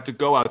we don't have to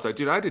go outside.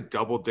 Dude, I did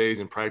double days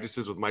in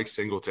practices with Mike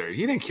Singletary.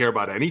 He didn't care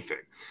about anything.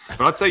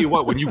 But I'll tell you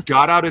what, when you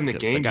got out in the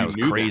game, that guy was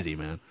you knew crazy,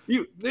 man.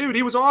 Dude,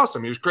 he was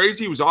awesome. He was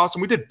crazy. He was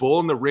awesome. We did bull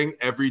in the ring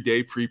every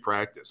day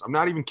pre-practice. I'm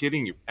not even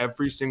kidding you.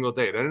 Every single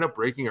day. It ended up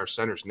breaking our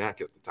center's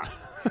neck at the time.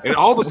 And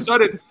all of a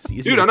sudden,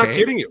 dude, I'm not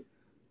kidding you.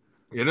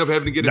 You ended up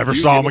having to get never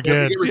saw him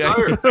again.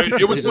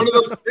 It was one of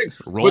those things.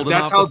 But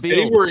that's how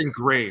they were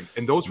ingrained.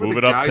 And those were the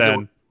guys that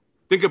were,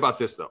 think about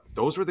this, though.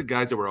 Those were the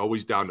guys that were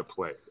always down to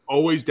play.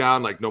 Always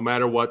down, like no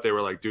matter what, they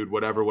were like, dude,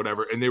 whatever.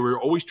 And they were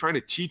always trying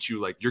to teach you,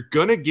 like, you're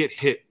going to get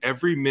hit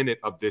every minute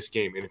of this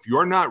game. And if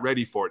you're not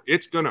ready for it,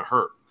 it's going to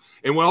hurt.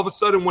 And when all of a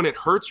sudden, when it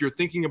hurts, you're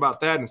thinking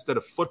about that instead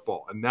of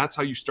football. And that's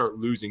how you start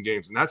losing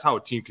games. And that's how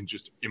a team can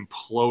just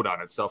implode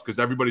on itself because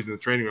everybody's in the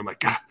training room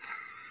like, God,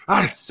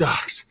 it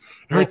sucks.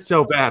 It hurts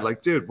so bad.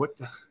 Like, dude,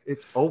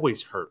 it's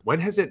always hurt. When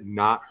has it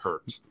not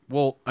hurt?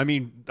 Well, I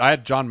mean, I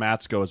had John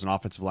Matsko as an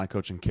offensive line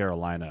coach in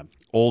Carolina.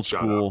 Old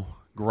school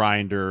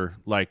grinder,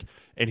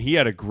 and he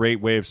had a great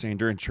way of saying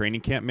during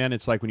training camp, man,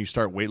 it's like when you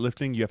start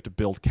weightlifting, you have to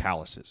build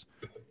calluses.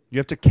 You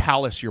have to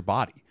callus your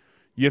body.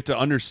 You have to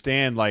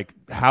understand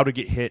how to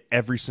get hit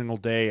every single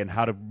day and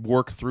how to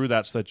work through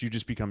that so that you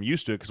just become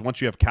used to it. Because once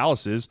you have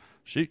calluses,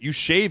 you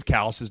shave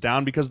calluses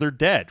down because they're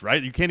dead,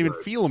 right? You can't even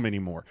feel them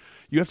anymore.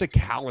 You have to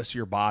callus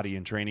your body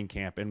in training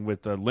camp. And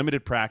with the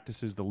limited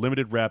practices, the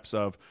limited reps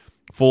of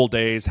full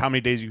days, how many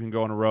days you can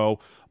go in a row,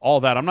 all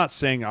that. I'm not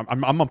saying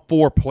I'm a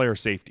for player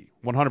safety,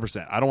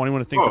 100%. I don't want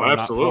anyone to think that I'm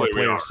not for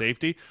player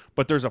safety,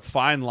 but there's a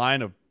fine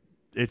line of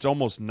it's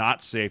almost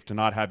not safe to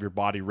not have your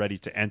body ready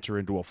to enter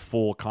into a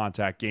full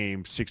contact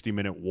game,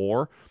 60-minute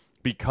war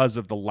because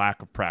of the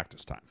lack of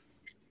practice time.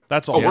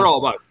 That's all. We're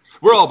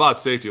all about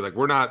safety. Like,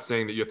 we're not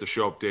saying that you have to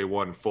show up day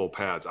one in full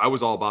pads. I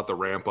was all about the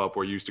ramp up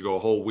where you used to go a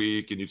whole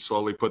week and you'd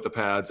slowly put the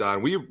pads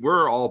on.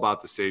 We're all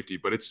about the safety,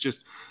 but it's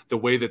just the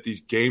way that these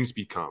games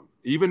become.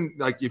 Even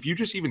if you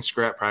just even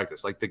scrap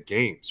practice, like the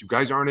games, you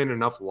guys aren't in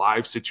enough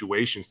live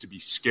situations to be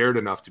scared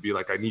enough to be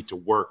like, I need to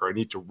work or I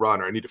need to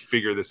run or I need to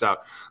figure this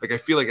out. I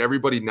feel like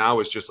everybody now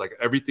is just like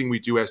everything we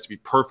do has to be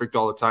perfect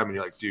all the time. And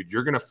you're like, dude,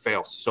 you're going to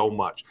fail so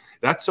much.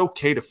 That's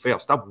okay to fail.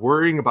 Stop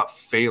worrying about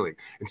failing.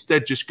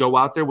 Instead, just go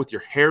out there with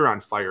your hair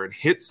on fire and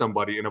hit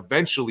somebody. And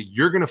eventually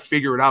you're going to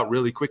figure it out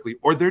really quickly,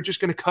 or they're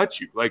just going to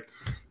cut you.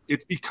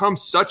 It's become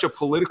such a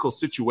political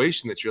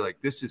situation that you're like,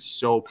 this is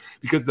so,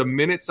 because the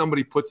minute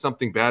somebody puts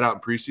something bad out in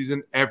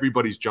preseason,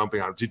 everybody's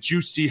jumping on it. Did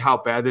you see how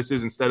bad this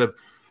is?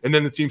 And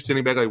then the team's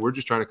sitting back like, we're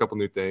just trying a couple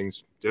new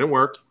things. Didn't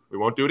work. We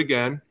won't do it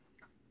again.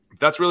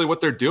 That's really what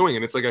they're doing.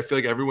 And it's like, I feel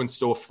like everyone's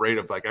so afraid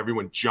of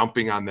everyone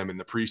jumping on them in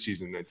the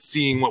preseason and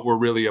seeing what we're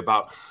really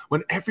about.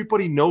 When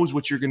everybody knows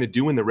what you're going to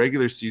do in the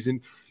regular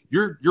season,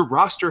 your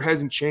roster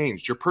hasn't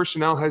changed. Your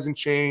personnel hasn't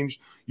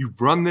changed.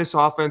 You've run this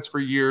offense for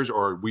years,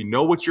 or we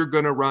know what you're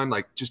going to run.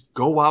 Just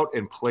go out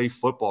and play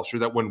football so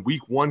that when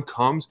week one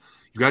comes,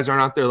 you guys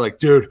aren't out there like,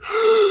 dude,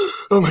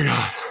 oh my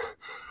God,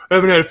 I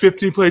haven't had a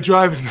 15-play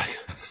drive in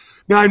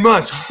 9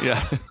 months.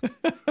 Yeah.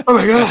 Oh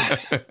my god.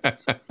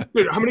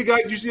 Dude, how many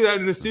guys did you see that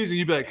in the season?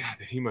 You'd be like, God,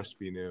 he must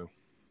be new.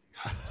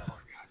 God,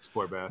 this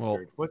poor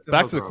bastard. Well,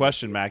 back to the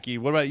question, Mackie.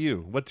 What about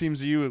you? What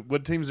teams are you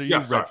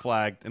red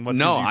flagged, and what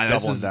teams are you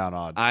doubling down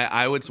on?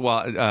 I would.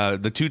 Well,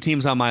 the two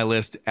teams on my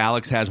list,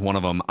 Alex has one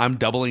of them. I'm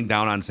doubling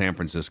down on San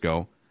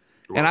Francisco.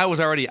 And I was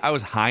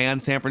high on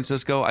San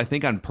Francisco. I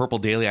think on Purple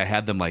Daily I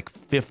had them like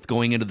 5th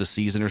going into the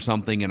season or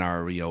something in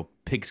our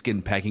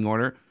pigskin pecking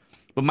order.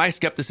 But my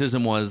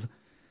skepticism was,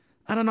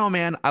 I don't know,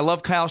 man. I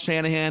love Kyle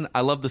Shanahan.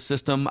 I love the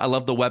system. I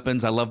love the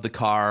weapons. I love the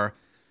car.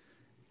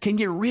 Can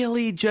you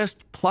really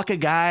just pluck a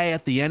guy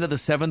at the end of the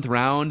 7th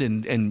round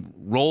and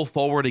roll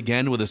forward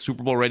again with a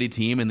Super Bowl ready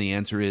team? And the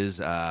answer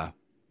is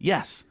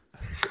yes.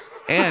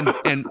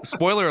 And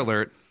spoiler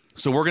alert.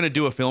 So we're going to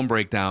do a film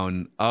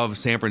breakdown of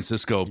San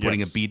Francisco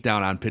putting a beat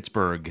down on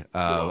Pittsburgh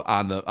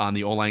on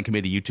the O-Line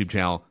Committee YouTube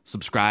channel.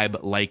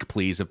 Subscribe, like,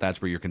 please, if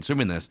that's where you're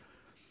consuming this.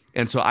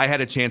 And so I had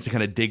a chance to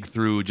kind of dig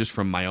through, just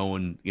from my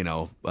own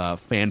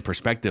fan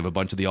perspective, a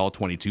bunch of the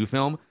All-22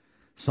 film.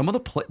 Some of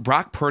the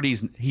Brock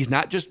Purdy's, he's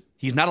not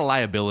a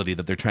liability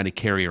that they're trying to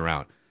carry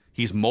around.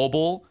 He's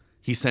mobile.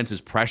 He senses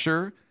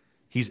pressure.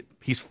 He's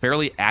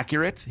fairly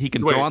accurate. He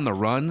can throw on the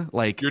run.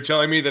 Like, you're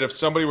telling me that if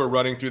somebody were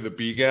running through the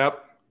B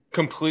gap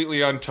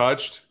completely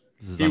untouched,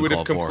 he would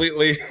have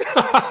completely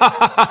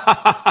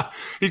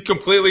he'd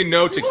completely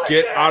know to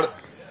get out of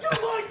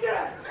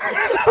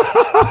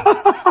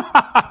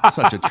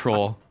Such a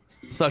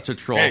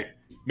troll. Hey,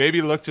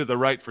 maybe look to the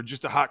right for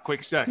just a hot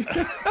quick second.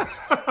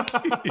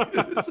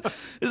 This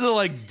is a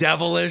like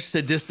devilish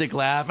sadistic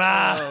laugh.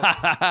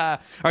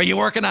 Are you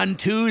working on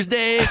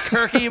Tuesday,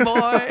 Kirky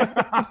boy?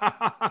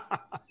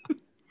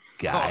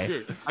 Guy. Oh,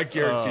 dude, I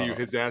guarantee you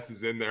his ass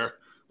is in there.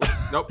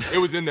 Nope, it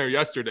was in there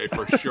yesterday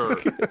for sure.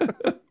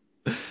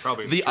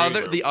 Probably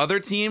the other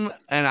team,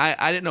 and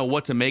I didn't know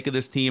what to make of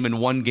this team. In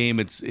one game,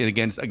 it's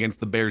against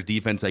the Bears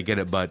defense. I get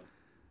it, but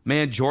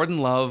man, Jordan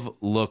Love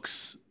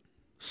looks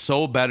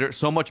so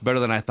much better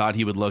than I thought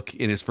he would look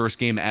in his first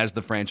game as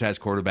the franchise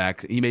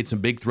quarterback. He made some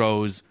big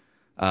throws.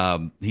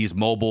 He's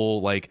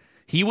mobile.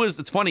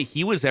 It's funny.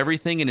 He was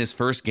everything in his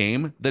first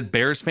game that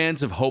Bears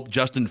fans have hoped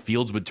Justin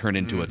Fields would turn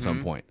into at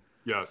some point.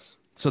 Yes.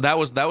 So that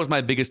was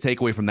my biggest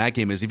takeaway from that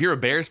game is if you're a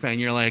Bears fan,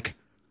 you're like,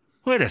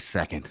 wait a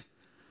second.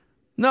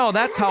 No,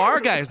 that's how our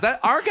guy's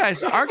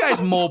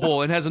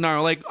mobile and has an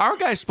arm. Like, our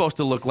guy's supposed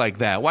to look like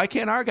that. Why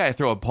can't our guy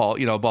throw a ball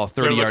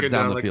 30 yards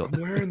down the field?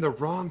 I'm wearing the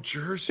wrong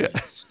jersey.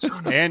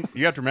 And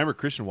you have to remember,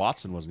 Christian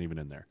Watson wasn't even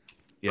in there.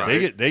 Yeah.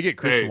 They get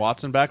Christian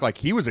Watson back. Like,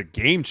 he was a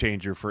game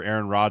changer for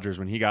Aaron Rodgers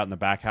when he got in the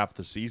back half of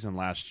the season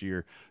last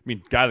year. I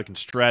mean, guy that can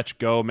stretch,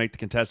 go, make the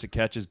contested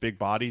catches, big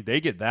body. They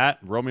get that.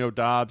 Romeo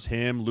Doubs,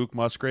 him, Luke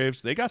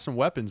Musgraves. They got some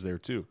weapons there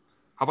too.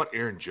 How about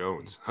Aaron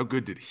Jones? How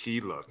good did he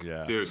look?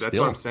 Yeah. Dude, that's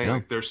what I'm saying. Yeah.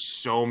 Like, there's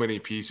so many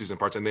pieces and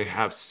parts, and they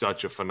have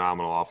such a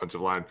phenomenal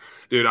offensive line.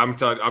 Dude, I'm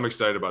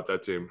excited about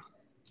that team.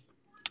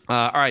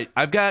 All right,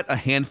 I've got a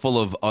handful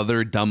of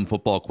other dumb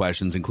football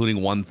questions,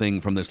 including one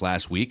thing from this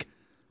last week.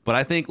 But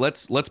I think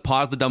let's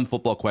pause the dumb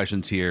football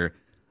questions here.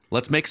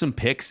 Let's make some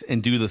picks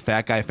and do the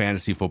Fat Guy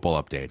Fantasy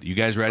Football Update. You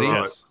guys ready?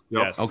 Yes.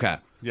 Yes. Okay.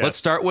 Yes. Let's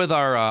start with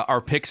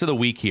our picks of the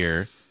week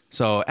here.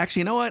 So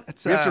actually, you know what?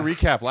 We have to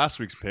recap last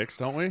week's picks,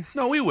 don't we?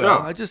 No, we will.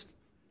 I just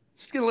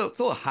get it's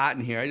a little hot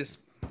in here. I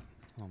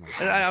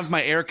have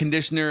my air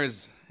conditioner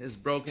is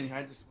broken here.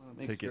 I just want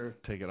to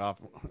take it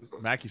off.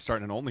 Mackie's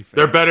starting an OnlyFans.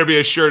 There better be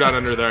a shirt on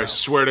under there. I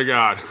swear to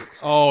God.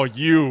 Oh,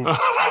 you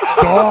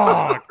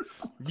dog!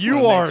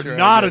 You are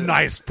not a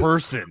nice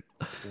person.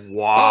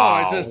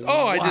 Wow. It's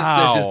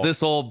just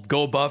this old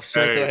Go Buff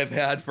shirt that I've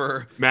had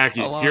for Mackie,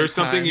 a long here's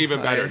time. something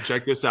even better.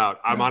 Check this out.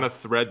 I'm on a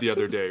thread the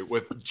other day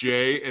with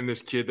Jay and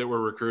this kid that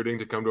we're recruiting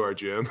to come to our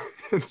gym.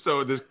 And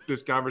so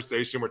this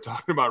conversation, we're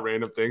talking about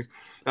random things.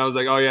 And I was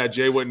like, oh yeah,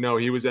 Jay wouldn't know.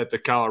 He was at the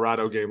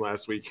Colorado game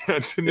last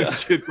weekend. And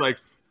this kid's like,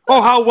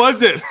 oh, how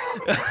was it?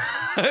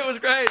 It was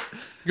great.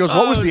 He goes,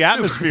 what was the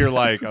atmosphere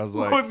like? I was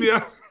like, what was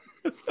the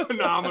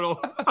phenomenal.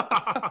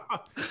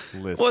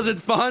 Was it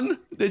fun?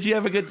 Did you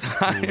have a good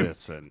time?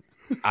 Listen,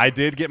 I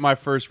did get my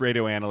first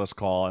radio analyst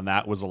call, and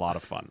that was a lot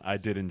of fun. I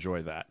did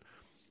enjoy that.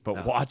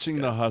 But watching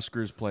the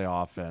Huskers play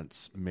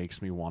offense makes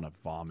me want to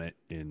vomit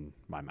in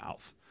my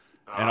mouth.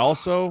 And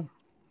also,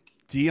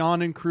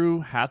 Dion and crew,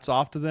 hats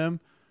off to them.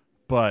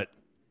 But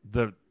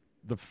the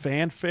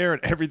fanfare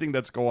and everything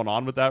that's going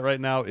on with that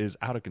right now is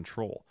out of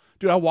control.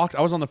 Dude, I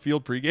was on the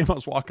field pregame. I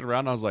was walking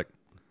around, and I was like,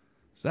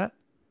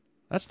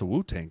 that's the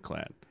Wu-Tang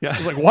Clan. Yeah. I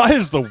was like, why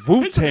is the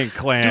Wu-Tang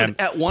Clan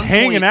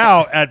hanging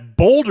out at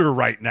Boulder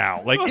right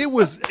now? Like,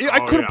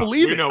 I couldn't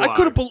believe it.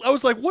 I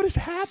was like, what is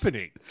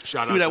happening?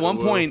 Dude, at one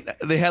point,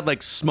 they had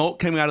like smoke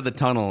coming out of the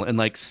tunnel, and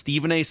like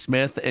Stephen A.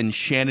 Smith and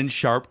Shannon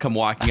Sharp come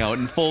walking out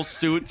in full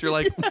suits. You're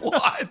like,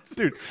 what?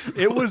 Dude,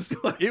 it was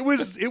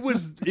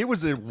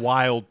a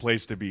wild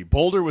place to be.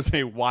 Boulder was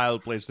a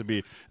wild place to be.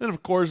 And then,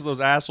 of course, those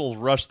assholes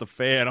rushed the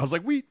fan. I was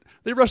like,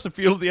 they rushed the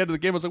field at the end of the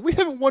game. I was like, we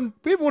haven't won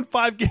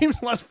 5 games in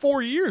the last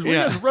 4 years. What are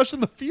you guys rushing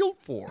the field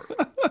for?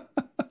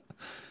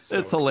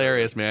 It's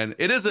hilarious, man.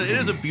 It is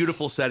a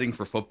beautiful setting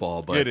for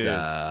football, but it is.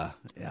 Yeah.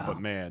 But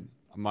man,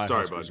 my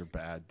Sorry, Huskers bud. are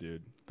bad,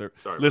 dude.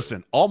 Sorry,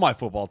 listen, all my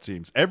football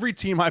teams, every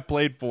team I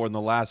played for in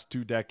the last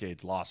 2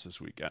 decades lost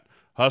this weekend.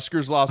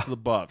 Huskers lost to the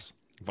Buffs.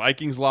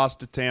 Vikings lost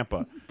to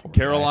Tampa.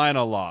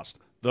 Carolina lost.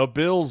 The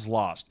Bills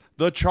lost.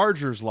 The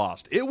Chargers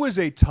lost. It was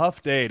a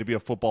tough day to be a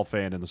football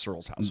fan in the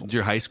Searles household. Did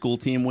your high school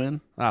team win?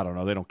 I don't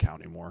know. They don't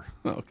count anymore.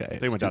 Okay.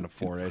 They went down to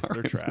 4A.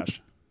 They're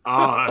trash.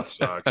 Oh, that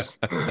sucks.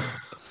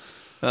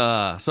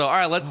 So all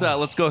right,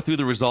 let's go through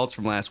the results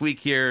from last week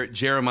here.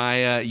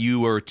 Jeremiah,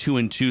 you were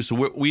 2-2.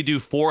 So we do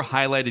 4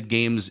 highlighted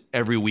games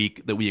every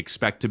week that we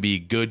expect to be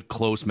good,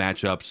 close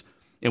matchups,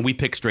 and we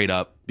pick straight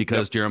up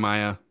because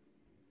Jeremiah,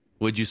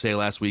 what'd you say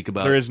last week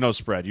about? There is no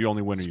spread. You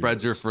only win or you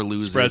Spreads lose. are for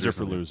losers. Spreads are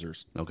for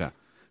losers. Okay.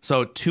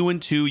 So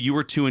 2-2. You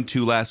were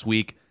 2-2 last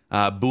week.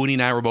 Booney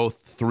and I were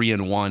both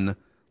 3-1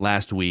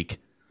 last week,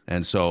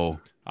 and so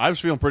I was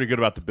feeling pretty good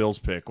about the Bills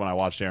pick when I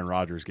watched Aaron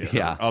Rodgers get hurt.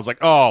 Yeah. I was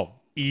like, oh,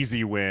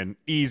 easy win,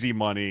 easy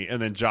money,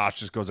 and then Josh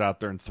just goes out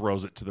there and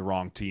throws it to the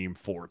wrong team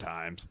 4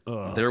 times.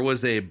 Ugh. there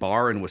was a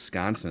bar in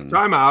Wisconsin.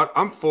 Time out.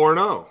 I'm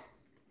 4-0.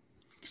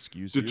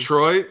 Excuse you.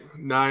 Detroit,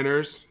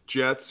 Niners,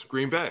 Jets,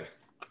 Green Bay.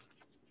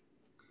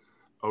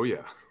 Oh, yeah.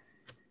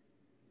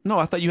 No,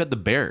 I thought you had the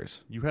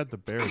Bears. You had the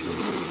Bears.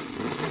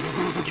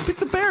 You picked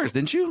the Bears,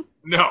 didn't you?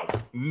 No.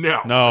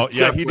 No,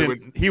 yeah, he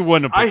didn't. He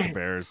wouldn't have picked the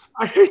Bears.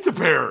 I hate the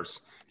Bears.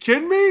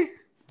 Kidding me?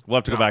 We'll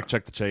have to go back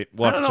check the tape.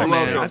 We'll I have don't to know,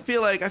 check man. the I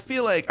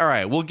feel like. All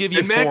right, we'll give you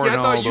And Mackie, 4-0, I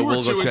thought but you were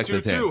we'll go check 2-2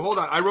 the tape. too. Hold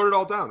on, I wrote it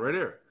all down right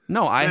here.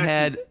 No, I Mackie,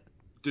 had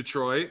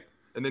Detroit,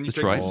 and then you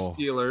Detroit. picked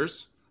the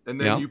Steelers, and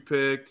then Yeah. you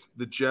picked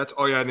the Jets.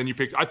 Oh yeah, and then you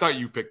picked. I thought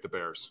you picked the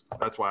Bears.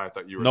 That's why I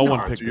thought you were. No one All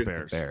right, picked so the you-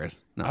 Bears. Bears.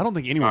 No. I don't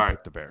think anyone All right.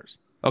 picked the Bears.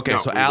 Okay, No,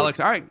 so we Alex.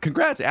 All right,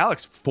 congrats,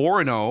 Alex.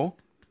 4-0,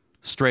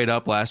 straight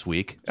up last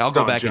week. I'll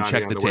go Oh, back and Johnny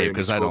check on the way tape into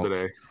because I school don't.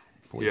 Today.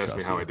 fully He asked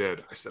me trust how you. I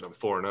did. I said I'm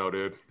 4-0,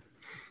 dude.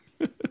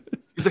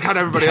 He's like, how'd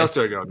everybody else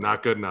do? I go,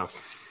 not good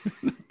enough.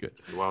 Good.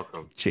 You're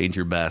welcome. Change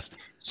your best.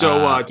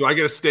 So, do I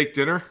get a steak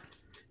dinner?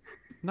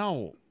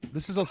 No,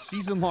 this is a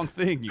season-long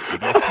thing, you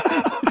idiot.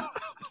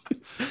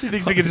 He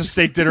thinks he gets a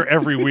steak dinner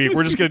every week.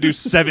 We're just going to do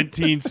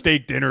 17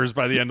 steak dinners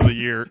by the end of the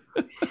year.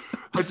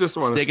 I just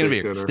want Steak and a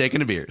beer. dinner. Steak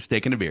and a beer.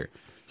 Steak and a beer.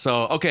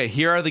 So, okay,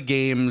 here are the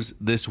games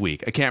this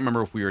week. I can't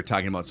remember if we were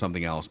talking about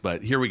something else,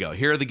 but here we go.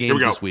 Here are the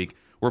games this week.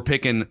 We're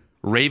picking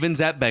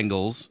Ravens at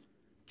Bengals,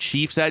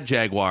 Chiefs at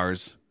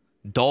Jaguars,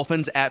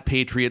 Dolphins at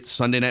Patriots,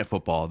 Sunday Night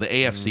Football. The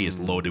AFC is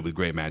loaded with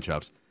great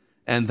matchups.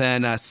 And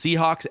then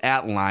Seahawks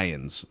at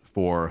Lions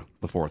for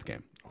the 4th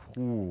game.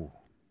 Ooh.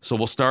 So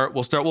we'll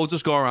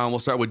just go around. We'll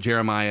start with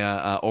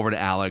Jeremiah over to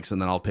Alex,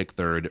 and then I'll pick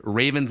 3rd.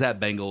 Ravens at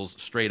Bengals,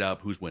 straight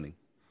up. Who's winning?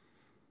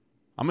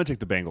 I'm going to take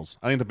the Bengals.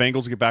 I think the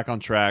Bengals get back on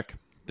track.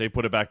 They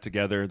put it back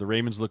together. The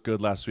Ravens looked good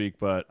last week,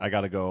 but I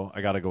got to go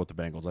with the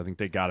Bengals. I think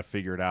they got to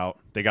figure it out.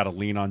 They got to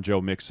lean on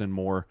Joe Mixon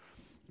more.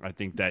 I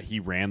think that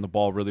he ran the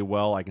ball really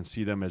well. I can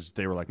see them as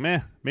they were like,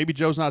 maybe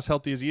Joe's not as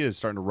healthy as he is,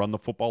 starting to run the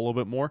football a little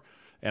bit more.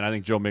 And I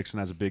think Joe Mixon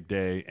has a big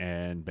day,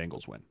 and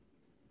Bengals win.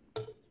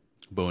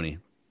 Booney.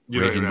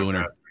 You Raging don't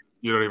Booner.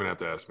 even have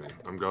to ask me.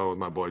 I'm going with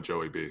my boy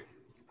Joey B.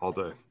 All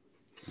day.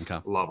 Okay.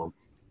 Love him.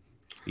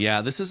 Yeah,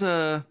 this is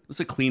a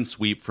clean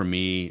sweep for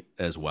me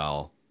as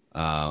well.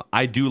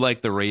 I do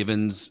like the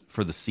Ravens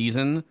for the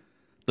season.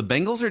 The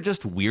Bengals are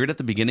just weird at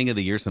the beginning of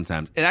the year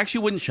sometimes. It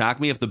actually wouldn't shock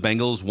me if the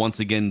Bengals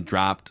once again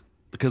dropped,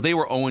 because they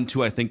were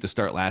 0-2, I think, to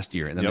start last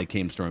year, and then they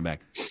came storming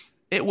back.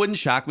 It wouldn't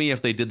shock me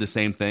if they did the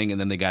same thing and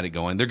then they got it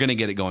going. They're going to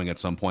get it going at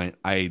some point.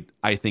 I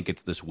think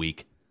it's this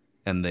week.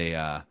 And they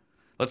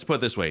let's put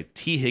it this way.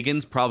 T.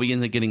 Higgins probably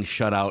ends up getting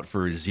shut out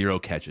for 0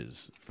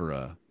 catches.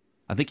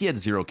 I think he had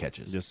 0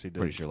 catches. Yes, he did.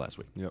 Pretty sure last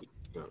week. Yep.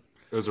 Yeah.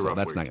 It was a So rough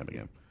that's week. not going to be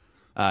a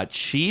game.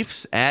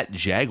 Chiefs at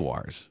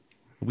Jaguars.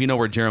 We know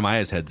where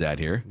Jeremiah's head's at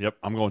here. Yep,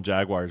 I'm going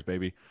Jaguars,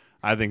 baby.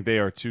 I think they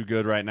are too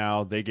good right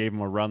now. They gave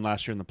them a run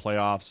last year in the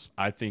playoffs.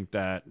 I think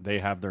that they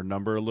have their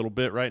number a little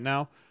bit right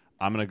now.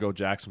 I'm going to go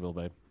Jacksonville,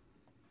 babe.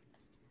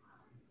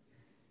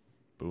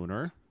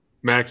 Booner.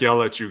 Mackie, I'll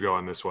let you go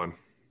on this one.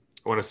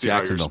 I want to see how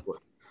you're Jacksonville. split.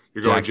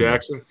 You're going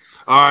Jacksonville.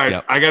 Jackson? All right.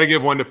 Yep. I got to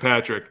give one to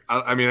Patrick.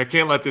 I mean, I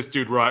can't let this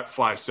dude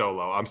fly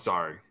solo. I'm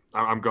sorry.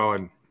 I'm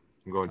going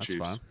That's Chiefs.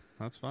 fine.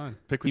 That's fine.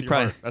 Pick with He your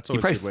probably, heart. That's he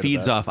always probably a good way to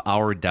feeds bet. off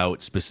our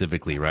doubt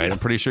specifically, right? I'm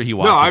pretty sure he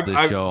watches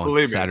this show on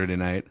believe me. Saturday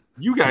night.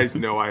 You guys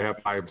know I have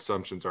my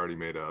assumptions already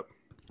made up.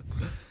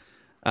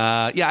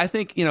 Yeah, I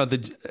think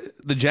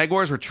the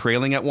Jaguars were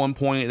trailing at one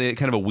point. They had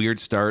kind of a weird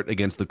start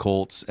against the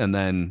Colts, and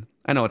then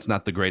I know it's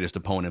not the greatest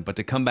opponent, but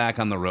to come back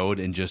on the road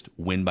and just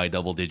win by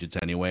double digits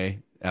anyway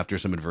after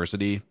some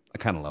adversity, I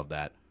kind of love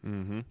that.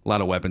 Mm-hmm. A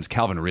lot of weapons.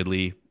 Calvin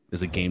Ridley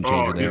is a game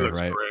changer He there, looks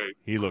right? great.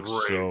 He looks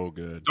Great. so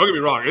good. Don't get me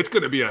wrong. It's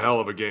going to be a hell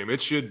of a game. It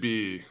should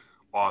be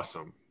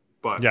awesome.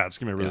 But Yeah, it's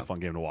going to be a really fun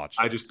game to watch.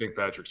 I just think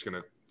Patrick's going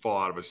to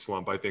fall out of his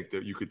slump. I think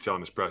that you could tell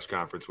in his press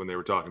conference when they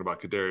were talking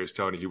about Kadarius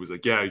Toney, he was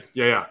like,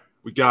 yeah,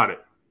 we got it.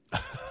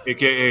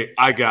 AKA,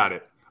 I got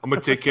it. I'm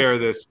going to take care of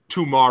this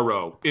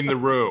tomorrow in the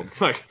room.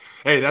 Like,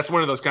 hey, that's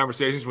one of those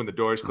conversations when the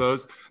doors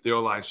close. The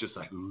O-line's just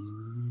like,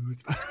 ooh,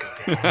 it's about to go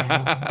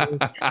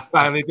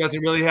Finally, it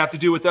doesn't really have to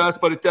do with us,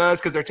 but it does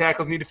because our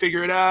tackles need to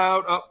figure it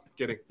out. Oh,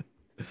 kidding.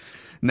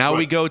 Now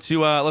we go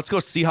to let's go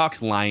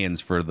Seahawks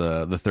Lions for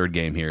the third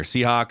game here.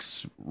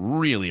 Seahawks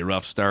really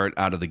rough start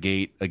out of the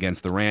gate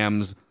against the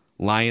Rams.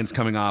 Lions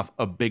coming off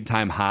a big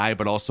time high,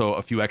 but also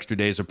a few extra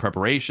days of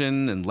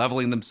preparation and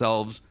leveling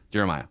themselves.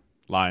 Jeremiah.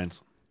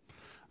 Lions.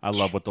 I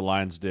love what the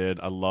Lions did.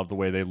 I love the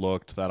way they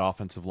looked. That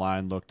offensive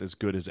line looked as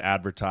good as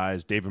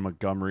advertised. David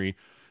Montgomery.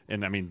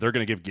 And, I mean, they're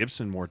going to give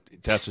Gibson more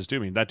touches, too. I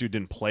mean, that dude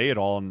didn't play at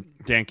all. And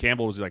Dan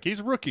Campbell was like,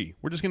 he's a rookie.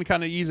 We're just going to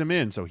kind of ease him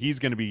in. So he's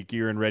going to be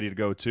gearing ready to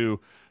go, too.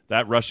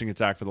 That rushing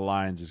attack for the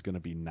Lions is going to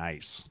be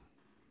nice.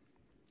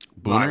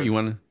 Booner, you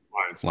want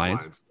to?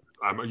 Lions.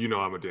 I'm a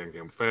Dan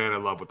Campbell fan. I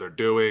love what they're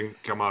doing.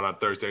 Come out on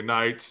Thursday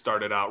night.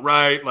 Start it out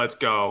right. Let's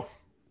go.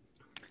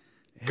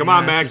 Come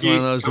on, Mackie. One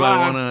of those, do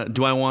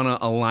I want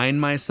to align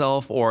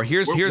myself, or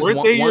here's weren't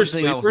one they your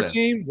thing I will sleeper say.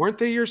 team? Weren't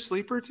they your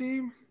sleeper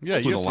team? Yeah,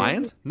 the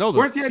Lions? No, the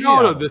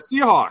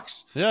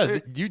Seahawks. Yeah,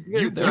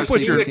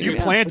 you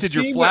planted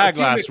your flag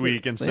last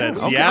week and said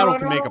Seattle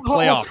can make a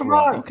playoff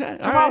run. Okay,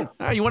 all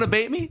right. You want to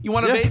bait me? You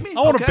want to bait me? I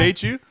want to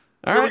bait you.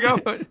 All right, here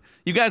we go.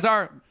 You guys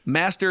are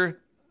master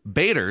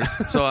baiters.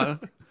 So,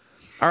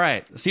 all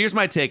right. So here's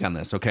my take on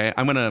this. Okay,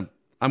 I'm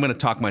gonna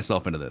talk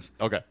myself into this.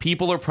 Okay.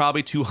 People are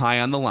probably too high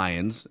on the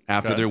Lions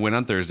after their win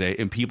on Thursday,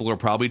 and people are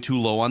probably too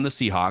low on the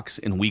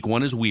Seahawks. And week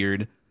 1 is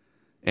weird,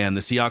 and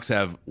the Seahawks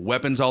have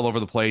weapons all over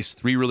the place,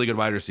 3 really good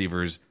wide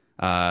receivers,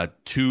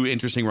 2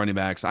 interesting running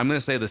backs. I'm going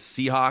to say the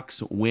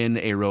Seahawks win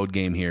a road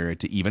game here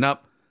to even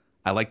up.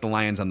 I like the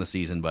Lions on the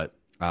season, but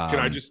can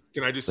I just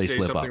say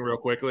something real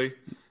quickly?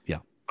 Yeah.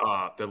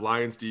 The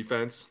Lions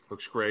defense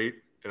looks great,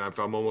 and I'm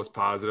almost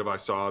positive I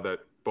saw that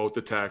both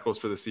the tackles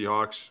for the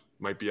Seahawks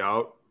might be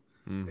out.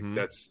 Mm-hmm.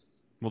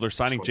 They're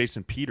signing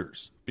Jason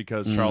Peters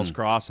because Charles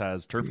Cross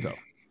has turf toe.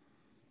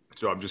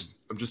 So I'm just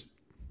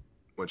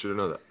want you to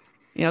know that.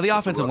 Yeah, the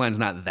offensive line's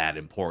not that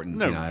important.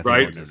 No, I think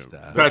right? Just,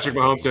 Patrick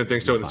Mahomes didn't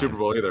think so in the Super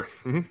Bowl either.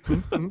 Okay.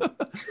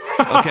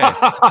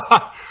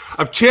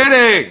 I'm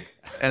kidding.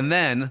 And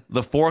then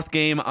the 4th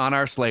game on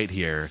our slate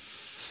here,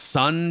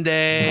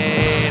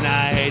 Sunday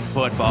Night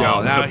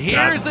Football. Now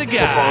here's the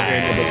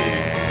guy.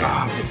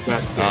 The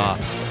best game.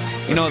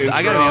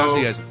 I got to be honest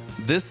with you guys.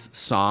 This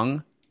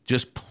song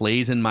just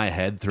plays in my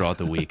head throughout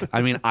the week.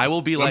 I mean, I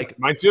will be like,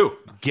 mine too.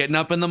 Getting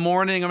up in the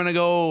morning, I'm going to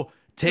go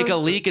take a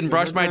leak and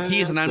brush my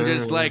teeth, and I'm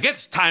just like,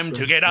 it's time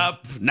to get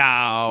up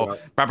now.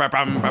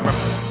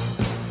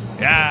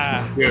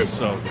 Yeah. Dude,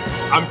 So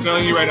I'm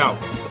telling you right now,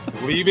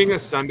 leaving a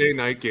Sunday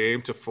night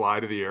game to fly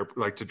to the airport,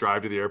 like to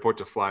drive to the airport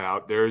to fly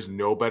out, there is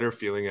no better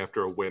feeling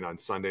after a win on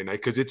Sunday night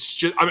because it's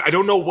just, I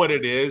don't know what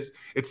it is.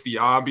 It's the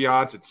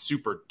ambiance. It's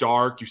super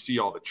dark. You see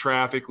all the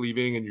traffic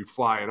leaving and you're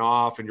flying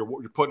off and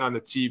you're putting on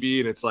the TV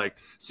and it's like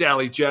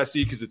Sally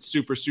Jesse because it's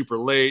super, super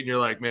late. And you're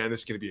like, man, this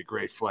is going to be a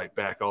great flight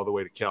back all the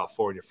way to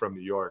California from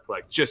New York.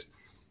 Like just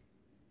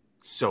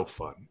so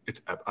fun.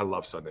 I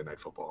love Sunday Night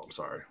Football. I'm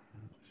sorry.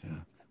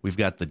 We've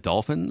got the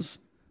Dolphins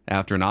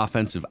after an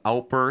offensive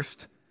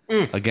outburst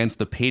against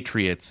the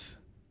Patriots,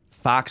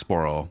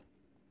 Foxborough.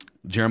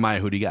 Jeremiah,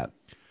 who do you got?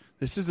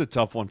 This is a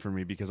tough one for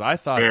me because I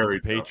thought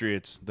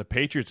that the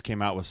Patriots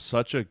came out with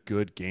such a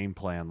good game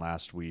plan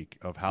last week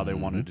of how they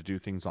wanted to do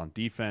things on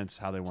defense,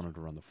 how they wanted to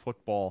run the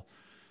football.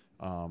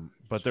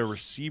 But their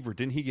receiver,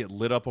 didn't he get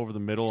lit up over the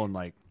middle and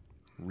like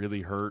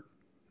really hurt?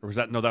 Or was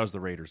that that was the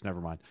Raiders?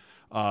 Never mind.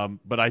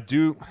 But I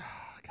do,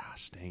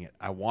 gosh dang it,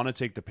 I want to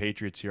take the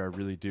Patriots here. I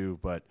really do.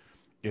 But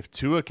if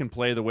Tua can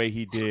play the way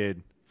he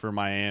did for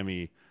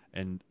Miami,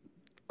 and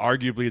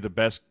arguably the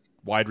best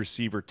wide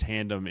receiver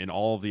tandem in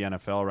all of the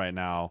NFL right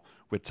now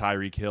with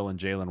Tyreek Hill and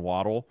Jalen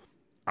Waddle,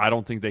 I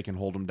don't think they can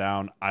hold him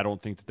down. I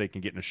don't think that they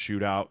can get in a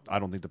shootout. I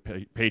don't think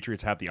the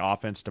Patriots have the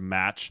offense to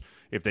match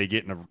if they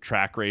get in a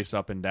track race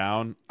up and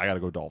down. I got to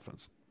go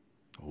Dolphins.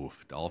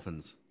 Oof,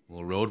 Dolphins. A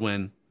little road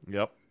win.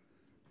 Yep.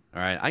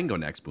 All right, I can go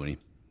next, Booney.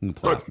 You can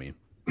play off me.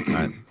 All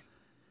right.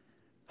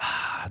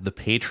 The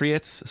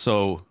Patriots,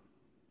 so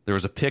there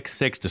was a pick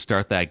 6 to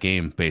start that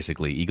game,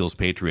 basically.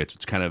 Eagles-Patriots.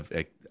 It's kind of,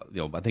 I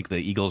think the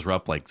Eagles were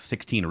up like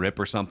 16 rip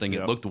or something.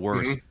 Yep. It looked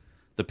worse. Mm-hmm.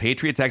 The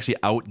Patriots actually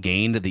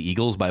outgained the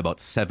Eagles by about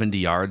 70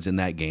 yards in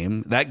that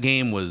game. That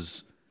game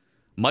was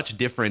much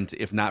different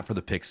if not for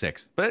the pick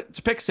 6. But it's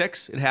a pick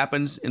 6. It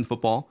happens in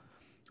football.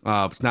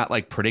 It's not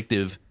like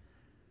predictive.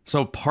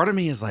 So part of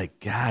me is like,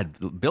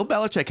 God, Bill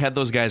Belichick had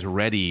those guys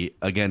ready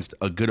against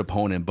a good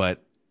opponent,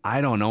 but I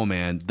don't know,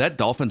 man. That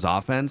Dolphins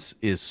offense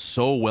is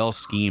so well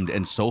schemed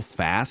and so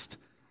fast.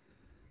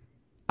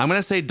 I'm going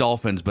to say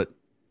Dolphins, but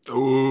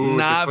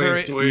not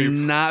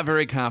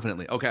very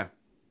confidently. Okay.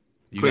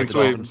 You got the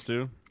Dolphins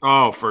too?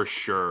 Oh, for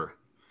sure.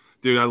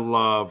 Dude, I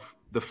love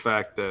the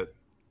fact that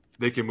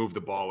they can move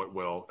the ball at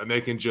will and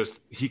he can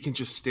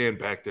just stand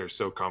back there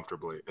so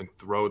comfortably and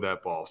throw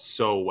that ball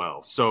so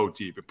well, so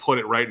deep and put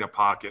it right in a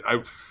pocket.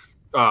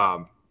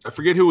 I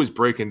forget who was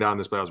breaking down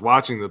this, but I was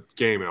watching the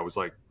game and I was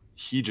like,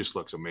 he just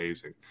looks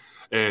amazing.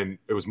 And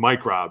it was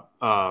Mike Robb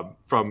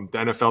from the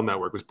NFL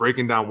Network was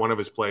breaking down one of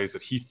his plays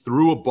that he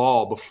threw a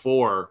ball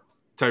before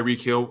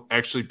Tyreek Hill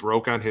actually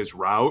broke on his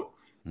route,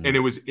 and it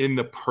was in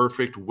the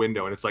perfect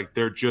window. And it's like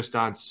they're just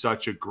on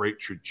such a great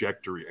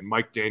trajectory. And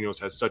Mike Daniels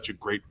has such a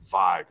great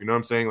vibe. You know what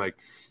I'm saying? Like,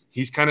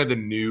 he's kind of the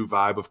new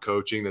vibe of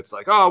coaching that's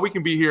like, oh, we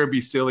can be here and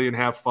be silly and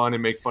have fun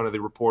and make fun of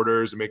the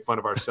reporters and make fun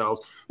of ourselves.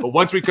 But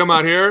once we come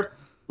out here,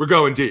 we're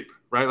going deep,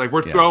 right? Like,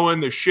 we're throwing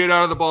the shit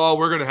out of the ball.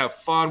 We're going to have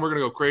fun. We're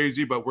going to go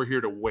crazy, but we're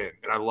here to win.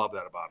 And I love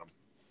that about him.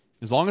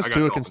 As long as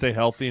Tua can stay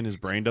healthy and his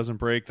brain doesn't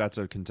break, that's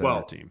a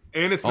contender team.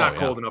 And it's not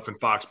cold enough in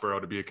Foxborough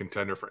to be a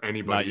contender for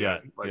anybody.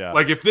 Not yet.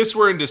 Like if this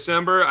were in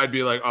December, I'd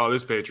be like, oh,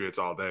 this Patriots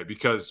all day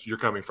because you're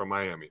coming from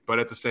Miami. But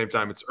at the same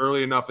time, it's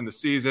early enough in the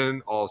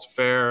season. All's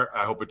fair.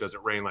 I hope it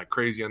doesn't rain like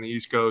crazy on the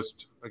East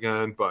Coast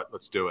again, but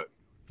let's do it.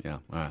 Yeah.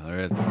 All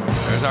right.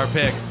 There's our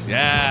picks.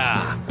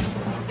 Yeah.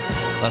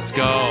 Let's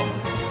go.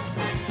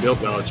 Bill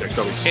Belichick's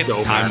probably so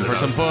It's time for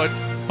some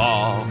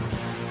football.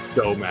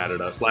 So mad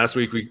at us. Last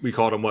week we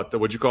called him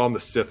what'd you call him? The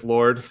Sith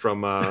Lord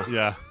from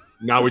yeah.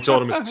 Now we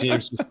told him his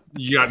team's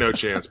you got no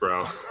chance,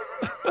 bro.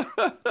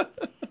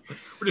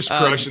 We're just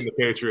crushing the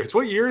Patriots.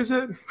 What year is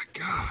it? My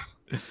God.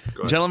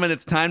 Gentlemen,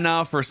 it's time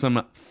now for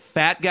some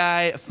fat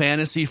guy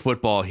fantasy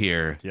football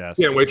here. Yes.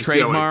 Can't wait to see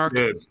how it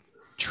did.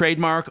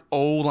 Trademark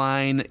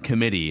O-line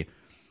committee.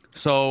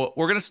 So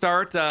we're gonna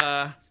start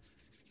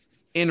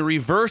in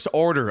reverse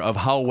order of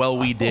how well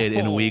we did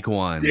in week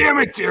 1. Damn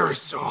it,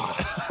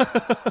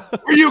 Darisaw.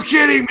 Are you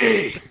kidding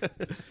me?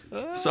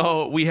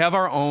 So we have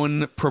our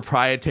own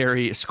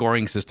proprietary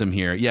scoring system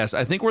here. Yes,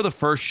 I think we're the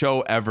first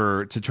show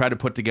ever to try to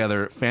put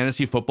together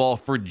fantasy football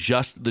for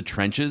just the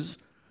trenches.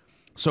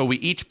 So we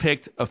each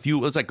picked it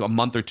was like a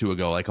month or two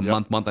ago, like a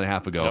month and a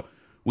half ago. Yep.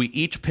 We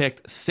each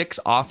picked 6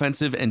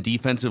 offensive and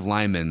defensive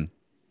linemen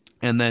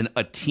and then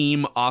a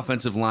team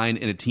offensive line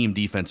and a team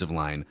defensive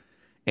line.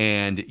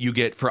 And you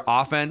get, for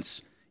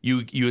offense,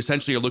 you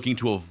essentially are looking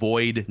to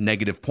avoid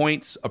negative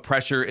points. A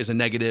pressure is a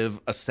negative.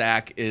 A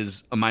sack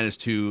is a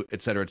 -2,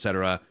 et cetera, et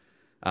cetera.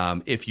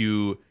 If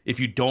you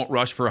don't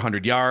rush for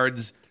 100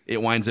 yards,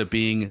 it winds up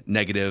being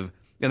negative.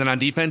 And then on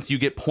defense, you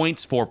get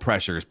points for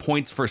pressures,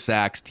 points for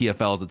sacks,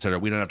 TFLs, et cetera.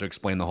 We don't have to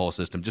explain the whole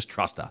system. Just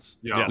trust us.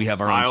 Yeah. We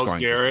have our own scoring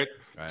Garrett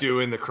system.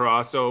 doing the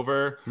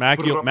crossover.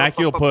 Mackie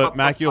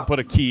will put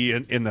a key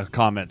in the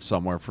comments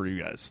somewhere for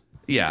you guys.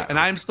 Yeah, and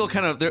I'm still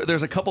kind of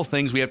there's a couple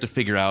things we have to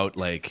figure out.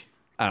 Like,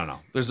 I don't know.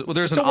 There's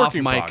it's an a off work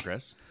in mic.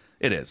 progress.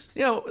 It is.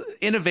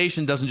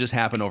 Innovation doesn't just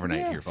happen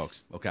overnight here,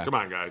 folks. Okay. Come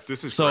on, guys.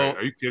 This is great.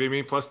 Are you kidding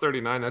me? Plus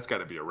 39. That's got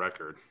to be a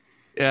record.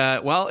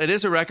 Well, it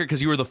is a record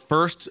because you were the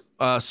first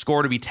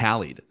score to be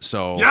tallied.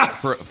 So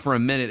for a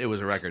minute, it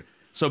was a record.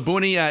 So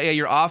Booney,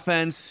 your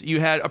offense, you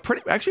had a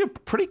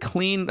pretty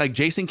clean, like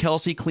Jason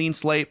Kelce, clean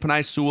slate,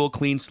 Penei Sewell,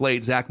 clean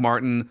slate, Zach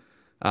Martin.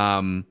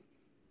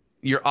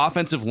 Your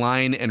offensive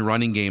line and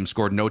running game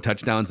scored no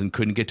touchdowns and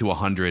couldn't get to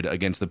 100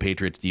 against the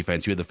Patriots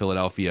defense. You had the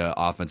Philadelphia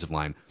offensive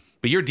line.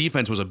 But your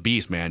defense was a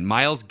beast, man.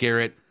 Myles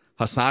Garrett,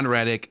 Hassan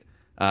Reddick,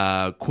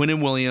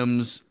 Quinnen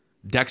Williams,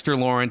 Dexter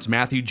Lawrence,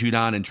 Matthew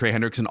Judon, and Trey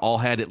Hendrickson all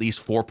had at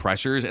least 4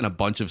 pressures and a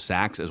bunch of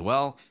sacks as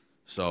well.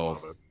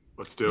 So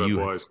let's do it,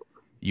 boys.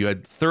 You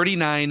had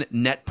 39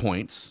 net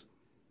points.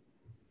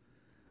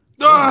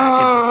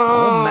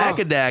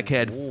 Macadac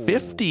had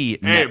 50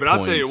 net but I'll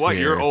points tell you what,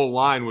 here. your old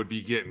line would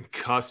be getting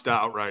cussed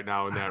out right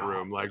now in that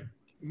room. Like,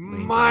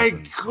 my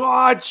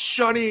God,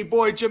 Shunny,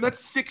 boy, Jim, that's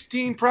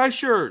 16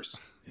 pressures.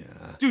 Yeah,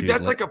 dude,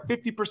 that's like a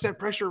 50%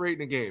 pressure rate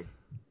in a game.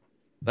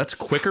 That's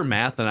quicker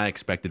math than I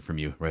expected from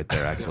you right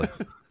there, actually.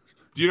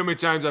 Do you know how many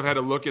times I've had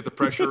to look at the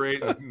pressure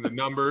rate and the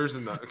numbers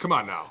and come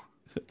on now.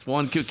 It's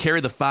one carry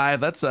the 5.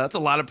 That's a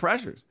lot of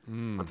pressures.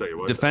 I'll tell you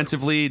what.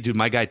 Defensively, dude,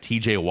 my guy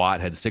TJ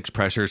Watt had 6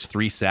 pressures,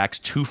 3 sacks,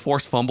 2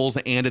 forced fumbles,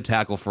 and a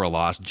tackle for a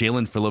loss.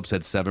 Jalen Phillips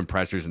had 7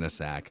 pressures and a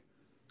sack.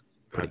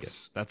 Pretty good.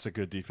 That's a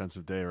good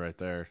defensive day right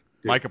there.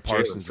 Dude, Micah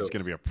Parsons is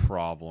going to be a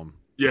problem.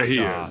 Yeah, he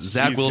is.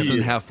 Zach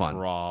Wilson, have fun.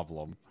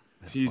 Problem.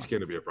 He's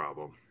going to be a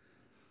problem.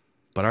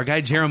 But our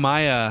guy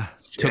Jeremiah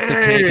took the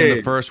cake in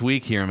the first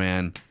week here,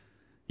 man.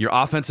 Your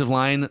offensive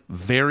line,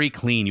 very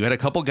clean. You had a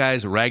couple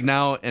guys,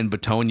 Ragnow and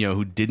Bitonio,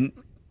 who didn't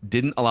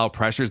allow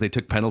pressures. They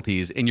took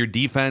penalties. And your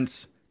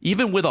defense,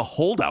 even with a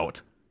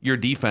holdout, your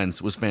defense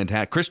was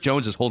fantastic. Chris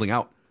Jones is holding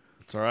out.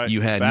 That's all right.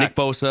 You had Nick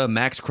Bosa,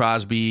 Max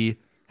Crosby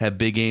had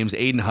big games.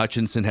 Aiden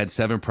Hutchinson had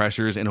 7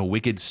 pressures and a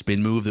wicked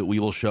spin move that we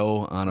will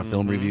show on a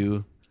film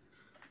review.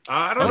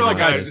 I don't know,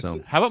 guys.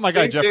 How about my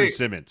guy Jeffrey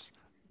Simmons?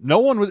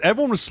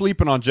 Everyone was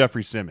sleeping on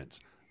Jeffrey Simmons.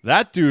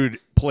 That dude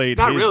played.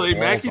 Not really.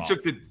 Mackey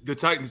took the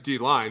Titans D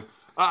line.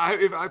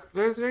 If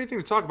there's anything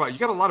to talk about, you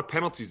got a lot of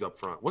penalties up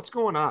front. What's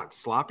going on?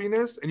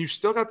 Sloppiness, and you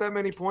still got that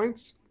many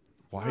points.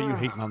 Why are you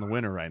hating on the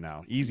winner right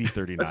now? Easy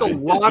 39. That's a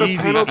lot of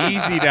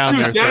penalties. Easy down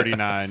there,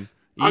 39.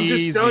 I'm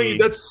just telling you,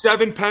 that's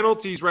 7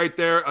 penalties right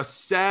there. A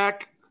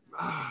sack.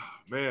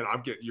 Man,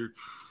 I'm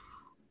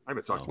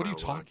gonna talk. What are you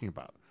talking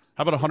about?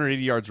 How about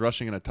 180 yards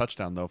rushing and a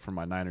touchdown, though, from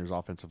my Niners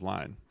offensive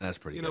line? That's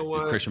pretty good.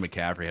 Dude, Christian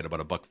McCaffrey had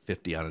about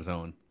 $150 on his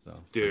own. So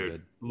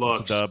dude, look,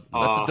 that's a dub.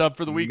 That's a dub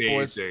for the week,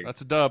 boys.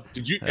 That's a dub.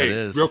 Did you?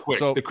 Real quick,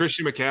 the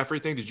Christian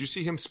McCaffrey thing. Did you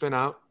see him spin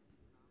out?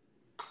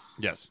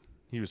 Yes,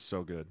 he was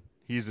so good.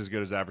 He's as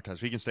good as advertised.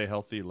 If he can stay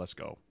healthy, let's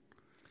go.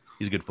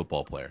 He's a good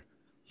football player.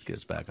 Let's get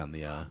us back on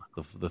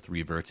the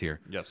three verts here.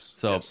 Yes.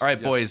 So, yes, all right,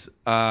 yes.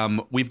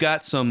 boys. We've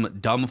got some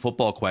dumb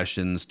football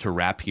questions to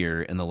wrap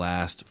here in the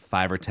last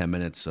 5 or 10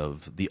 minutes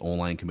of the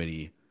O-Line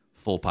Committee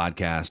full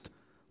podcast.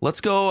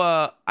 Let's go.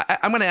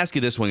 I'm going to ask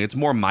you this one. It's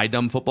more my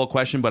dumb football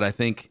question, but I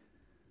think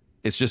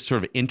it's just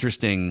sort of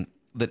interesting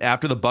that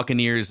after the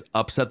Buccaneers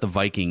upset the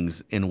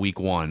Vikings in week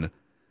 1,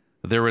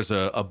 there was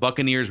a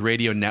Buccaneers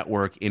radio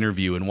network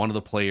interview, and one of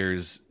the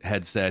players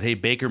had said, hey,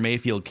 Baker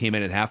Mayfield came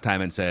in at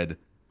halftime and said,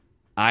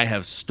 I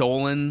have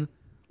stolen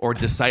or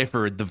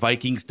deciphered the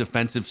Vikings'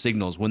 defensive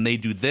signals. When they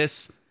do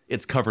this,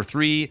 it's cover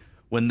 3.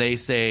 When they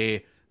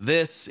say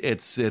this,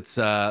 it's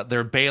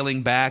they're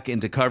bailing back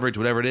into coverage,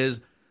 whatever it is.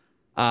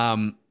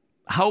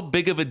 How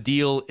big of a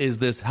deal is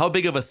this? How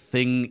big of a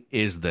thing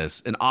is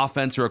this? An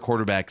offense or a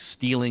quarterback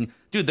stealing?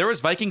 Dude, there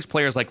was Vikings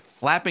players like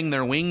flapping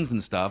their wings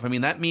and stuff. I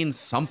mean, that means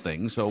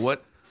something. So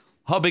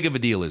how big of a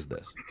deal is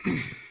this?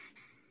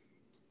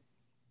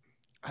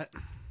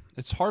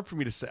 It's hard for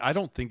me to say. I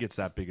don't think it's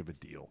that big of a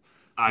deal.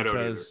 I don't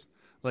either.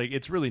 Like,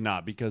 it's really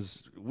not,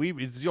 because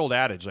it's the old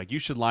adage, like, you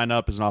should line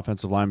up as an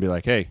offensive line and be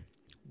like, hey,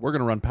 we're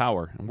going to run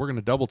power and we're going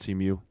to double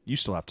team you. You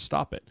still have to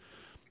stop it.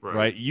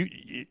 Right?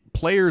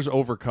 Players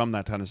overcome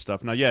that kind of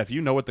stuff. Now, yeah, if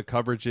you know what the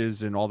coverage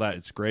is and all that,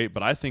 it's great.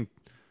 But I think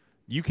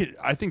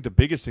the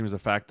biggest thing was the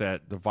fact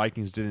that the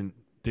Vikings didn't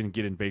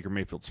get in Baker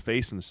Mayfield's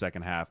face in the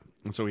second half,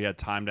 and so he had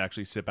time to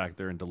actually sit back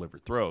there and deliver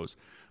throws.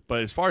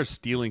 But as far as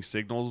stealing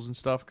signals and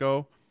stuff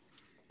go,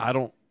 I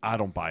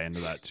don't buy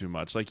into that too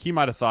much. Like, he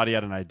might have thought he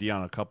had an idea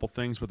on a couple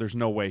things, but there's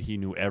no way he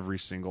knew every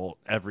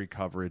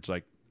coverage.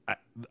 Like,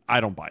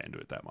 I don't buy into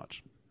it that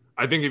much.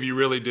 I think if you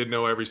really did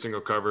know every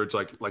single coverage,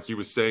 like he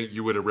was saying,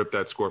 you would have ripped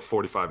that score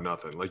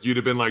 45-0. Like, you'd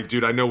have been like,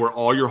 dude, I know where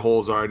all your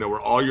holes are. I know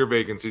where all your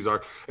vacancies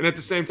are. And at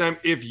the same time,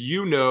 if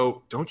you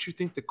know, don't you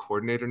think the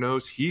coordinator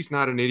knows? He's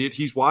not an idiot.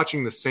 He's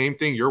watching the same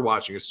thing you're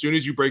watching. As soon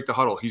as you break the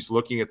huddle, he's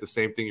looking at the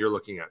same thing you're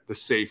looking at. The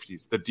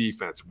safeties, the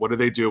defense. What are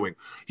they doing?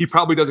 He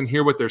probably doesn't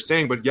hear what they're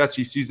saying, but yes,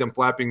 he sees them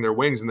flapping their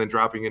wings and then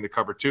dropping into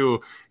cover 2.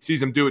 He sees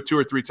them do it 2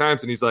 or 3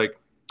 times, and he's like,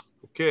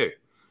 okay.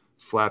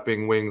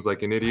 Flapping wings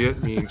like an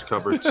idiot means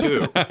cover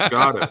 2.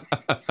 Got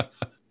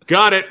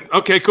it.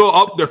 Okay, cool.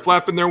 Oh, they're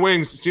flapping their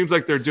wings. It seems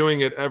like they're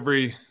doing it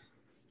every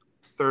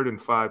 3rd and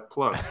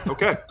 5+.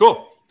 Okay,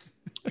 cool.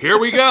 Here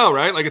we go,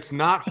 right? Like, it's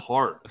not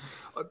hard.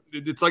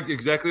 It's like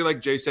exactly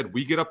like Jay said,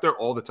 we get up there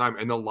all the time,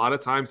 and a lot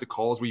of times the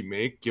calls we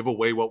make give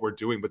away what we're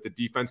doing, but the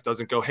defense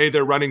doesn't go, hey,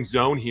 they're running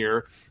zone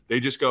here. They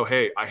just go,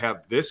 hey, I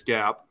have this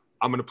gap.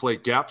 I'm going to play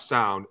gap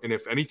sound, and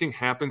if anything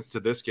happens to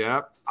this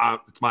gap,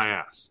 it's my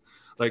ass.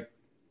 Like,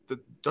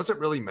 doesn't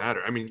really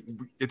matter. I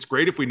mean, it's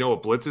great if we know a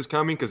blitz is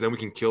coming because then we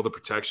can kill the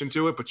protection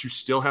to it, but you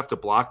still have to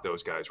block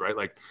those guys, right?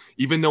 Like,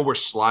 even though we're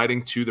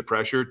sliding to the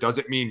pressure,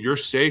 doesn't mean you're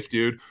safe,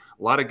 dude.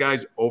 A lot of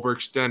guys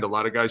overextend. A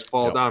lot of guys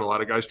fall down. A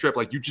lot of guys trip.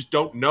 Like, you just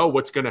don't know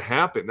what's going to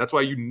happen. That's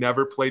why you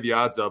never play the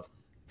odds of,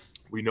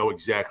 we know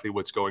exactly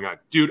what's going on.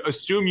 Dude,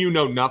 assume you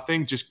know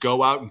nothing. Just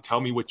go out and tell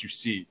me what you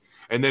see.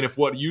 And then if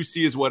what you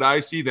see is what I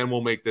see, then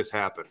we'll make this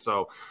happen.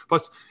 So,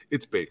 plus,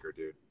 it's Baker,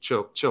 dude.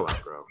 Chill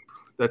out, bro.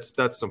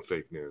 That's some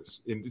fake news.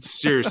 And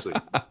seriously,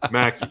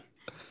 Mackie,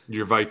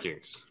 your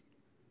Vikings,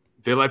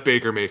 they let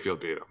Baker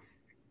Mayfield beat them.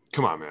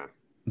 Come on, man.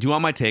 Do you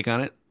want my take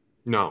on it?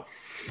 No.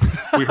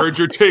 We heard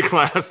your take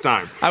last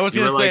time. I was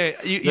going to say,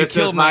 like, you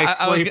killed my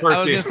I was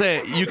going to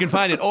say, you can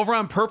find it over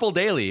on Purple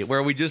Daily,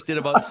 where we just did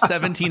about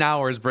 17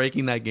 hours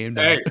breaking that game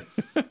down.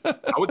 Hey,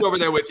 I was over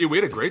there with you. We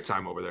had a great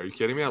time over there. Are you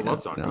kidding me? I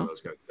love talking about those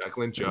guys.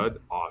 Declan, Judd,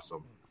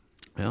 awesome.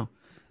 Yeah.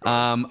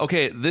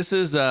 Okay, this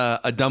is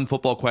a dumb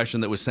football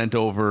question that was sent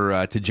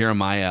over to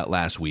Jeremiah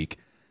last week.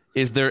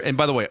 Is there, and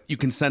by the way, you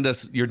can send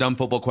us your dumb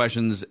football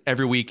questions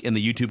every week in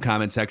the YouTube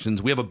comment sections.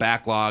 We have a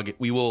backlog.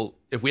 We will,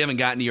 if we haven't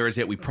gotten to yours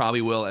yet, we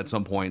probably will at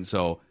some point.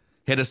 So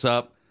hit us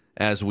up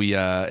as we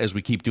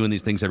keep doing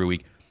these things every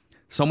week.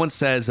 Someone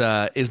says,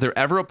 is there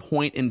ever a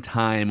point in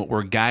time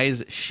where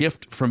guys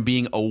shift from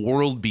being a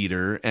world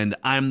beater and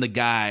I'm the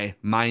guy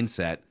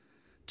mindset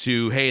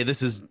to, hey,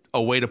 this is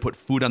a way to put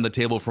food on the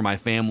table for my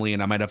family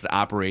and I might have to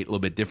operate a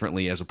little bit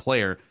differently as a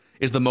player?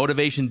 Is the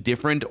motivation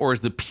different, or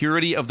is the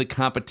purity of the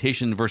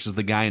competition versus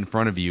the guy in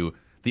front of you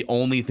the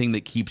only thing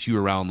that keeps you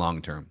around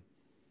long term?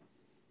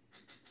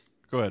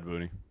 Go ahead,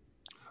 Booney.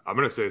 I'm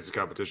going to say it's the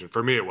competition.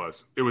 For me, it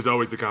was. It was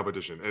always the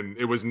competition. And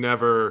it was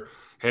never,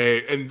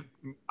 hey, and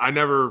I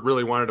never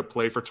really wanted to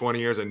play for 20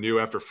 years. I knew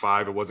after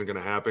 5 it wasn't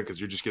going to happen because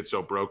you just get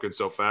so broken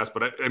so fast.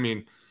 But, I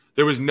mean,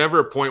 there was never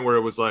a point where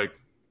it was like,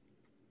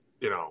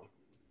 you know,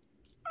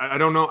 I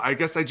don't know. I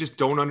guess I just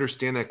don't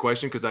understand that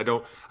question because I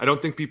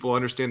don't think people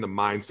understand the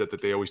mindset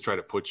that they always try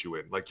to put you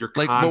in. Like, you're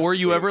like, but were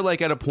you ever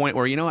like at a point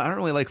where, you know, I don't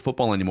really like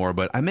football anymore,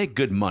 but I make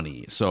good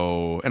money.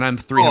 So, and I'm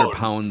 300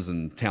 pounds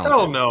and talented.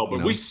 Hell no,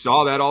 but we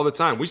saw that all the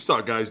time. We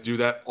saw guys do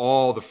that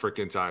all the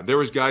freaking time. There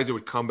was guys that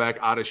would come back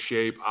out of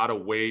shape, out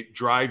of weight,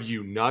 drive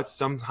you nuts.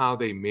 Somehow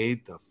they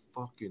made the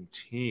fucking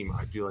team.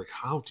 I'd be like,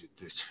 how did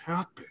this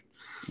happen?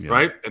 Yeah.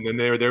 Right? And then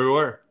there we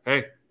were.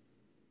 Hey,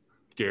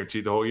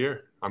 guaranteed the whole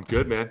year. I'm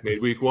good, man.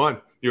 Made week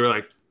 1. You were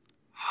like,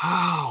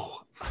 how?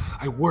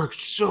 I worked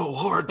so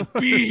hard to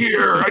be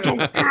here. I don't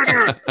get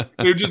it.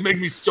 They would just make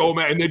me so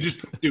mad. And they just,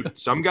 dude,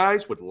 some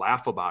guys would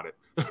laugh about it.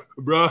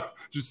 Bruh,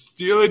 just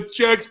stealing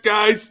checks,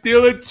 guys.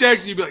 Stealing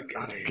checks. You'd be like,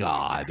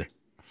 God,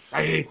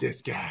 I hate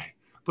this guy.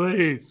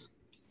 Please.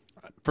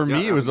 For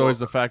me, it was always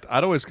the fact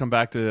I'd always come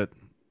back to it.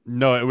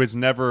 No, it was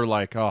never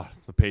like, oh,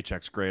 the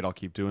paycheck's great, I'll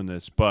keep doing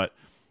this. But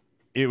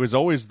it was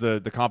always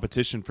the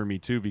competition for me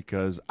too,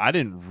 because I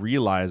didn't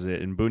realize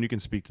it. And Boone, you can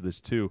speak to this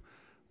too.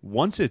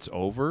 Once it's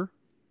over,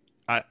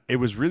 it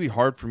was really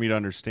hard for me to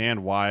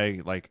understand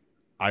why, like,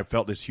 I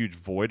felt this huge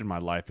void in my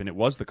life, and it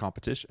was the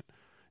competition.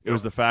 It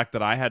was the fact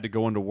that I had to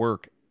go into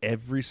work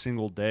every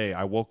single day.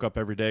 I woke up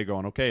every day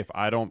going, okay, if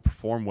I don't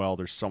perform well,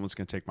 there's someone's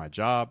going to take my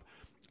job.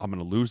 I'm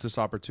going to lose this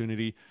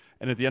opportunity.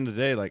 And at the end of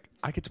the day, like,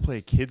 I get to play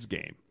a kid's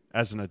game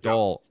as an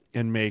adult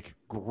and make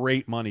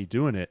great money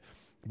doing it.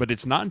 But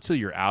it's not until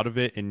you're out of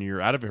it, and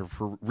you're out of it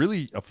for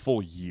really a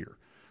full year.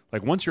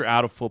 Like, once you're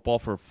out of football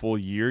for a full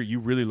year, you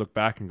really look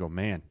back and go,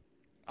 man,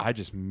 I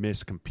just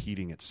miss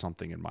competing at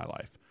something in my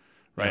life.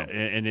 Right. Yeah.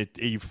 And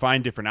you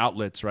find different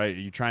outlets, right?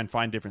 You try and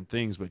find different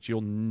things, but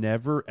you'll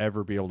never,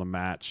 ever be able to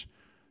match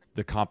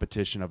the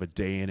competition of a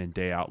day in and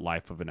day out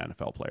life of an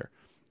NFL player.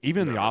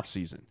 Even in the off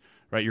season,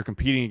 right? You're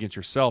competing against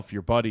yourself,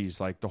 your buddies,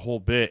 like the whole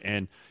bit.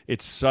 And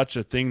it's such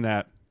a thing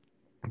that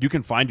you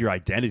can find your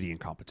identity in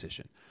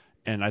competition.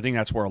 And I think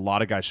that's where a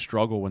lot of guys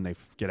struggle when they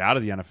get out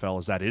of the NFL,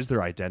 is that is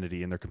their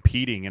identity, and they're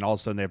competing, and all of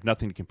a sudden they have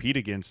nothing to compete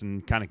against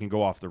and kind of can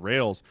go off the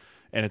rails.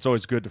 And it's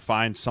always good to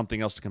find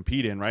something else to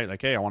compete in, right?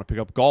 Like, hey, I want to pick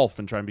up golf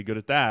and try and be good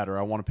at that, or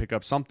I want to pick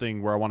up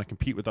something where I want to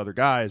compete with other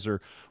guys,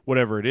 or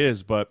whatever it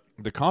is. But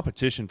the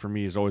competition for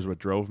me is always what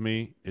drove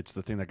me. It's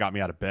the thing that got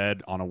me out of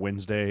bed on a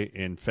Wednesday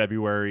in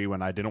February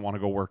when I didn't want to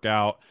go work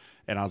out.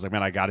 And I was like,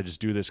 man, I got to just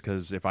do this,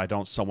 because if I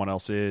don't, someone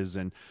else is.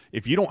 And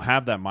if you don't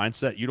have that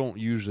mindset, you don't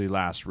usually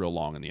last real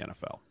long in the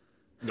NFL.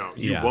 No,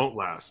 you won't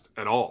last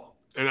at all.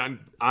 And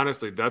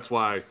honestly, that's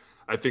why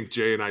I think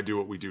Jay and I do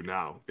what we do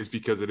now, is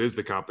because it is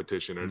the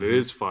competition, and it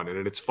is fun.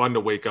 And it's fun to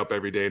wake up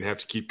every day and have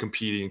to keep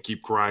competing and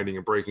keep grinding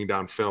and breaking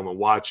down film and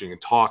watching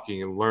and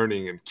talking and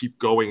learning and keep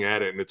going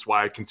at it. And it's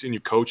why I continue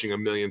coaching a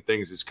million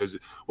things, is because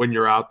when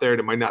you're out there, and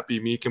it might not be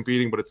me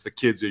competing, but it's the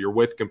kids that you're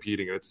with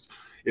competing. And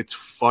it's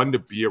fun to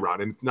be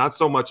around. And not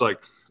so much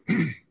like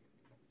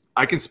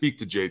I can speak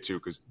to Jay too,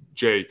 because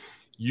Jay,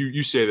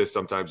 you say this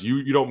sometimes.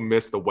 You don't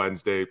miss the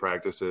Wednesday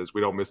practices.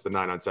 We don't miss the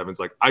 9-on-7s.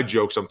 Like, I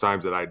joke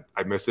sometimes that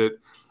I miss it.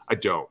 I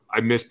don't.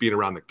 I miss being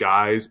around the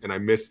guys, and I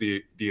miss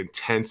the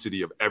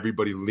intensity of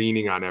everybody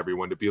leaning on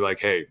everyone to be like,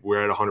 hey,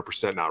 we're at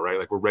 100% now, right?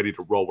 Like, we're ready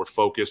to roll. We're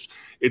focused.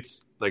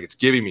 It's like, it's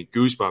giving me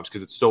goosebumps,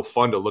 because it's so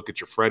fun to look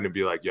at your friend and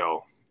be like,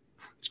 yo,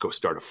 let's go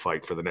start a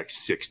fight for the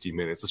next 60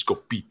 minutes. Let's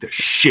go beat the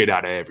shit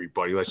out of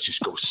everybody. Let's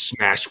just go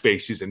smash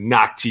faces and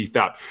knock teeth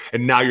out.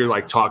 And now you're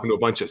like talking to a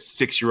bunch of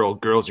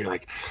 6-year-old girls, and you're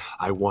like,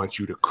 I want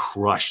you to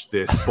crush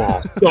this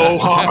ball so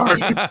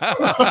hard.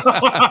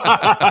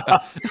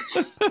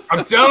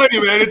 I'm telling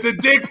you, man, it's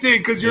addicting,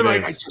 because you're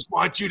like, I just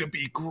want you to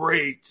be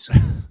great.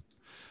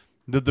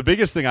 The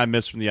biggest thing I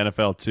miss from the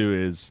NFL too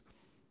is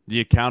the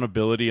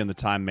accountability and the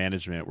time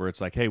management, where it's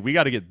like, hey, we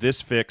got to get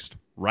this fixed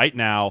right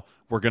now.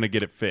 We're going to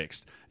get it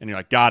fixed. And you're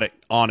like, got it,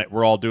 on it,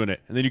 we're all doing it.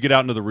 And then you get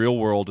out into the real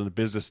world in the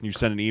business, and you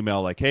send an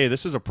email like, hey,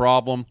 this is a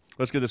problem.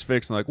 Let's get this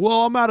fixed. And like,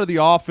 well, I'm out of the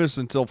office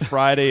until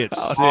Friday at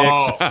 6.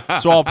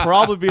 So I'll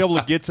probably be able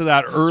to get to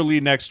that early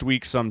next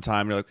week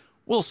sometime. And you're like,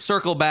 we'll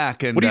circle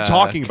back. And what are you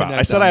talking about?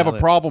 I said I have a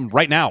problem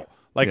right now.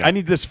 Like, I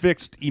need this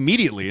fixed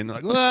immediately. And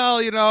they're like,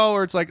 well,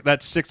 or it's like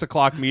that 6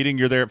 o'clock meeting.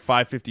 You're there at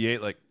 5:58.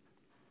 Like,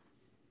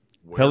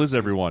 hell is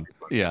everyone?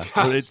 Yeah.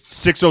 It's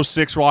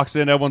 6:06 walks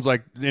in. Everyone's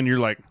like, and you're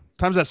like,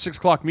 time's that 6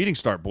 o'clock meeting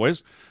start,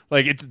 boys?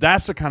 Like,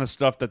 that's the kind of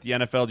stuff that the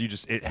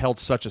NFL, it held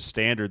such a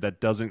standard that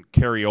doesn't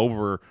carry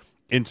over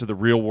into the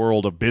real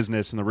world of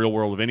business and the real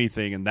world of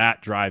anything. And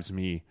that drives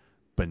me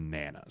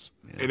bananas.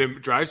 And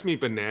it drives me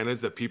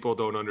bananas that people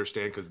don't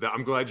understand, because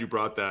I'm glad you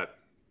brought that.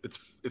 It's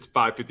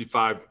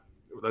 5:55.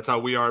 That's how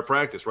we are at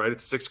practice, right?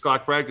 It's 6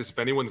 o'clock practice. If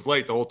anyone's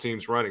late, the whole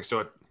team's running.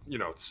 So,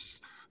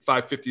 it's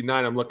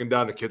 5:59. I'm looking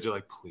down. The kids are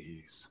like,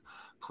 please,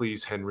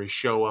 Henry,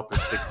 show up in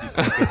 60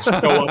 seconds. Show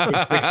up in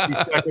 60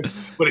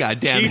 seconds. But it's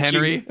goddamn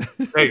Henry.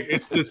 Hey,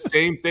 it's the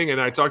same thing. And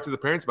I talked to the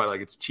parents about it.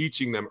 Like, it's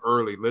teaching them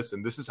early.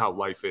 Listen, this is how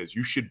life is.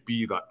 You should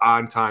be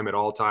on time at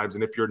all times.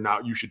 And if you're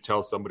not, you should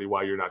tell somebody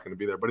why you're not going to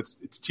be there. But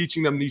it's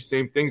teaching them these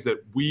same things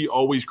that we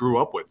always grew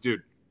up with.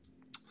 Dude,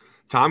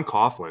 Tom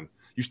Coughlin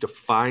used to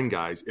fine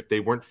guys if they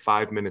weren't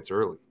 5 minutes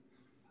early.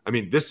 I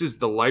mean, this is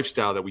the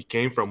lifestyle that we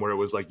came from, where it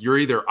was like, you're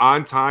either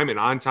on time, and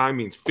on time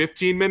means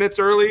 15 minutes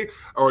early,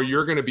 or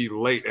you're going to be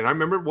late. And I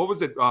remember, what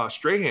was it?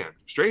 Strahan.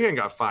 Strahan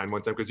got fined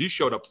one time because he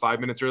showed up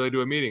 5 minutes early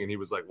to a meeting, and he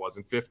was like,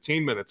 wasn't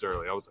 15 minutes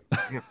early. I was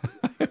like, damn.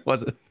 It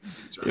wasn't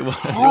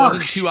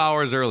 2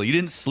 hours early. You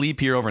didn't sleep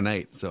here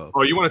overnight. So.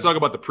 Oh, you want to talk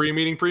about the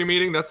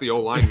pre-meeting? That's the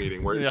O-line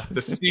meeting, where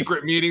the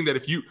secret meeting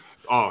that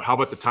how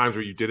about the times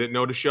where you didn't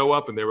know to show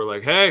up, and they were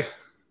like, hey,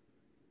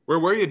 where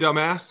were you,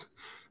 dumbass?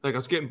 Like, I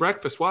was getting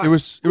breakfast. Why? It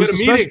was a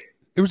meeting.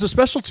 It was a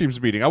special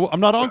teams meeting. I'm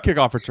not on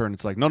kickoff return.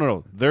 It's like,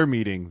 no. They're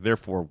meeting.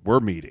 Therefore, we're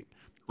meeting.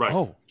 Right.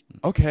 Oh,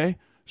 okay.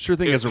 Sure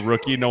thing. As a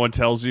rookie, no one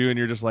tells you, and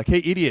you're just like,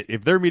 hey, idiot.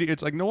 If they're meeting,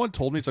 it's like, no one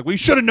told me. It's like, we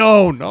should have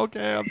known.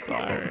 Okay, I'm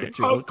sorry.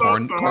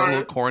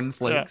 Little corn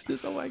flakes. Yeah.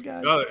 Just, oh, my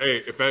God.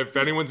 Hey, if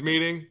anyone's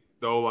meeting,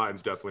 the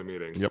O-line's definitely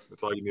meeting. Yep.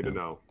 That's all you need to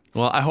know.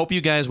 Well, I hope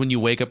you guys, when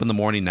you wake up in the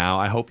morning now,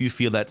 I hope you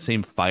feel that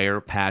same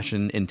fire,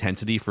 passion,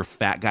 intensity for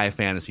fat guy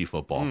fantasy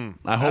football.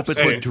 I hope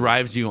it's what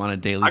drives you on a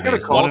daily basis. I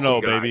gotta call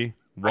some guy. Baby.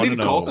 I need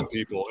to call some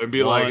people and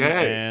be like,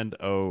 hey,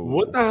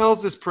 what the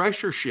hell's this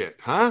pressure shit,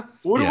 huh?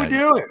 What are we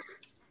doing?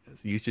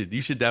 You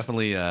should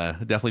definitely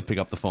pick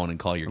up the phone and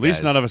call your At least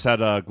guys. none of us had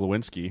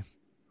Glowinski.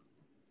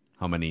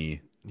 How many?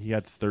 He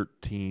had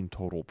 13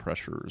 total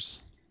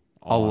pressures.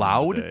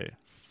 Allowed?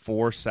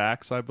 4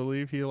 sacks, I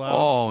believe he allowed.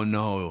 Oh,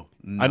 no.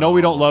 I know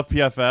we don't love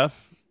PFF,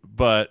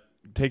 but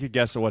take a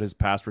guess at what his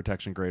pass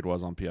protection grade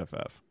was on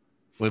PFF.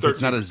 Well, if 13%.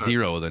 It's not a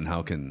 0, then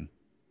how can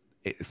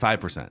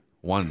 5%?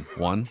 1?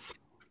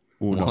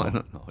 Uno.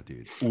 No,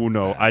 dude.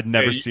 Uno. I'd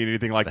never seen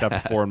anything like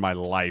that before in my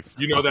life.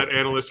 You know, that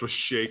analyst was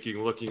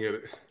shaking, looking at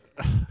it.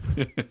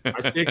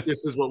 I think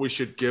this is what we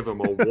should give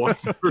him, a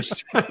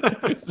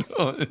 1%.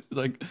 So it's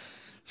like,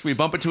 should we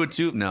bump it to a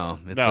 2? No.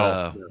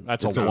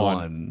 That's a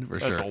 1 for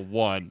sure. That's a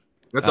 1.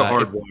 That's a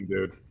hard one,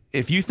 dude.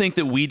 If you think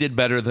that we did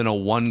better than a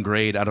 1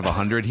 grade out of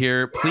 100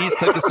 here, please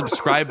click the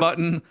subscribe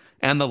button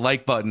and the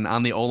like button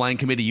on the O-Line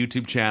Committee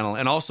YouTube channel.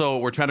 And also,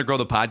 we're trying to grow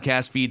the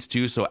podcast feeds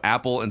too. So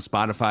Apple and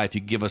Spotify, if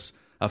you give us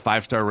a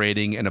 5-star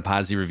rating and a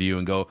positive review,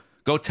 and go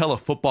tell a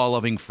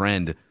football-loving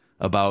friend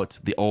about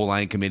the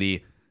O-Line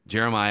Committee.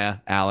 Jeremiah,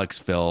 Alex,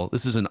 Phil.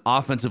 This is an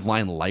offensive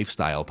line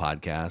lifestyle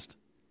podcast.